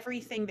have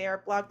everything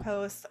there, blog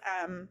posts.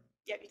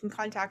 You can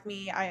contact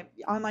me. I have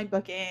online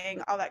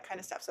booking, all that kind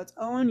of stuff. So it's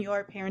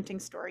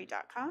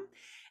ownyourparentingstory.com.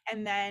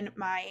 And then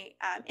my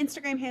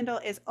Instagram handle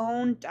is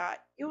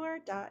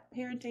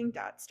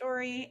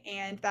own.your.parenting.story.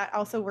 And that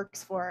also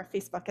works for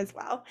Facebook as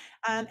well.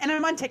 And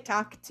I'm on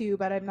TikTok too,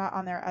 but I'm not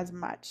on there as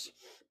much.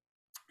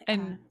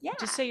 And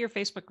just say your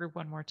Facebook group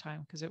one more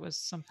time, because it was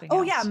something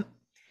else. Yeah.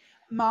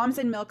 Moms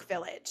in Milk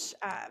Village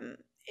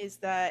is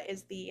the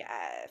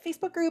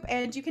Facebook group,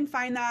 and you can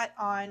find that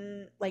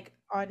on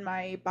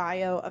my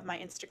bio of my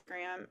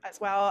Instagram as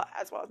well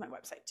as my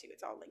website too.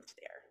 It's all linked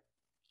there.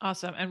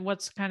 Awesome. And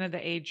what's kind of the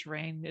age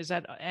range? Is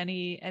that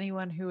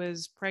anyone who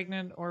is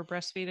pregnant or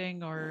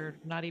breastfeeding or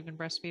not even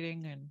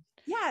breastfeeding? And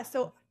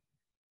so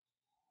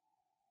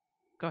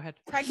go ahead.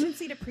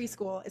 Pregnancy to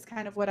preschool is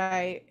kind of what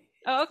I.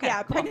 Oh, okay.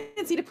 Yeah, cool.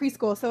 Pregnancy to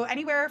preschool. So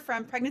anywhere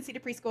from pregnancy to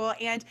preschool.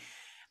 And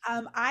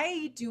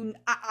I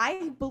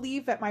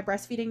believe that my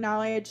breastfeeding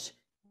knowledge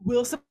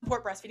will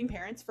support breastfeeding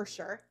parents for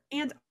sure.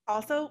 And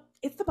also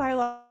it's the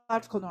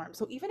biological norm.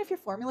 So even if you're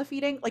formula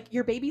feeding, like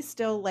your baby's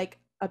still like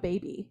a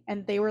baby,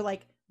 and they were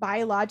like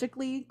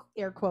biologically,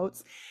 air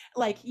quotes,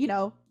 like,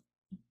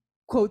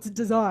 quotes,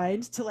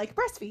 designed to like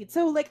breastfeed.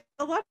 So like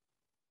a lot of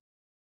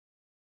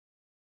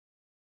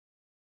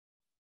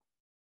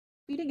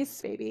feeding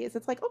is babies.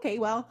 It's like, okay,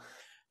 well,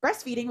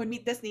 breastfeeding would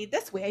meet this need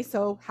this way.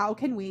 So how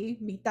can we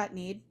meet that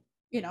need,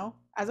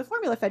 as a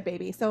formula fed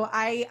baby? So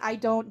I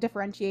don't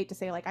differentiate to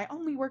say like, I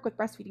only work with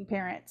breastfeeding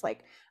parents.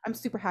 Like I'm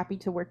super happy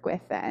to work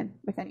with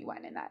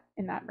anyone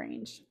in that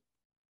range.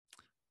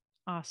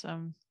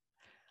 Awesome.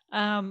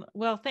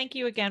 Well, thank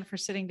you again for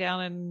sitting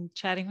down and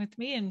chatting with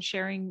me and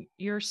sharing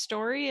your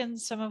story and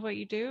some of what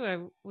you do. I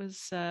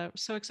was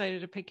so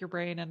excited to pick your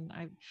brain, and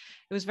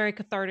it was very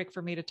cathartic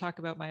for me to talk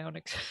about my own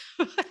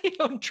my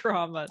own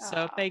trauma.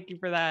 So thank you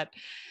for that.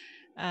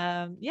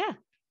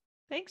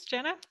 Thanks,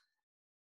 Jenna.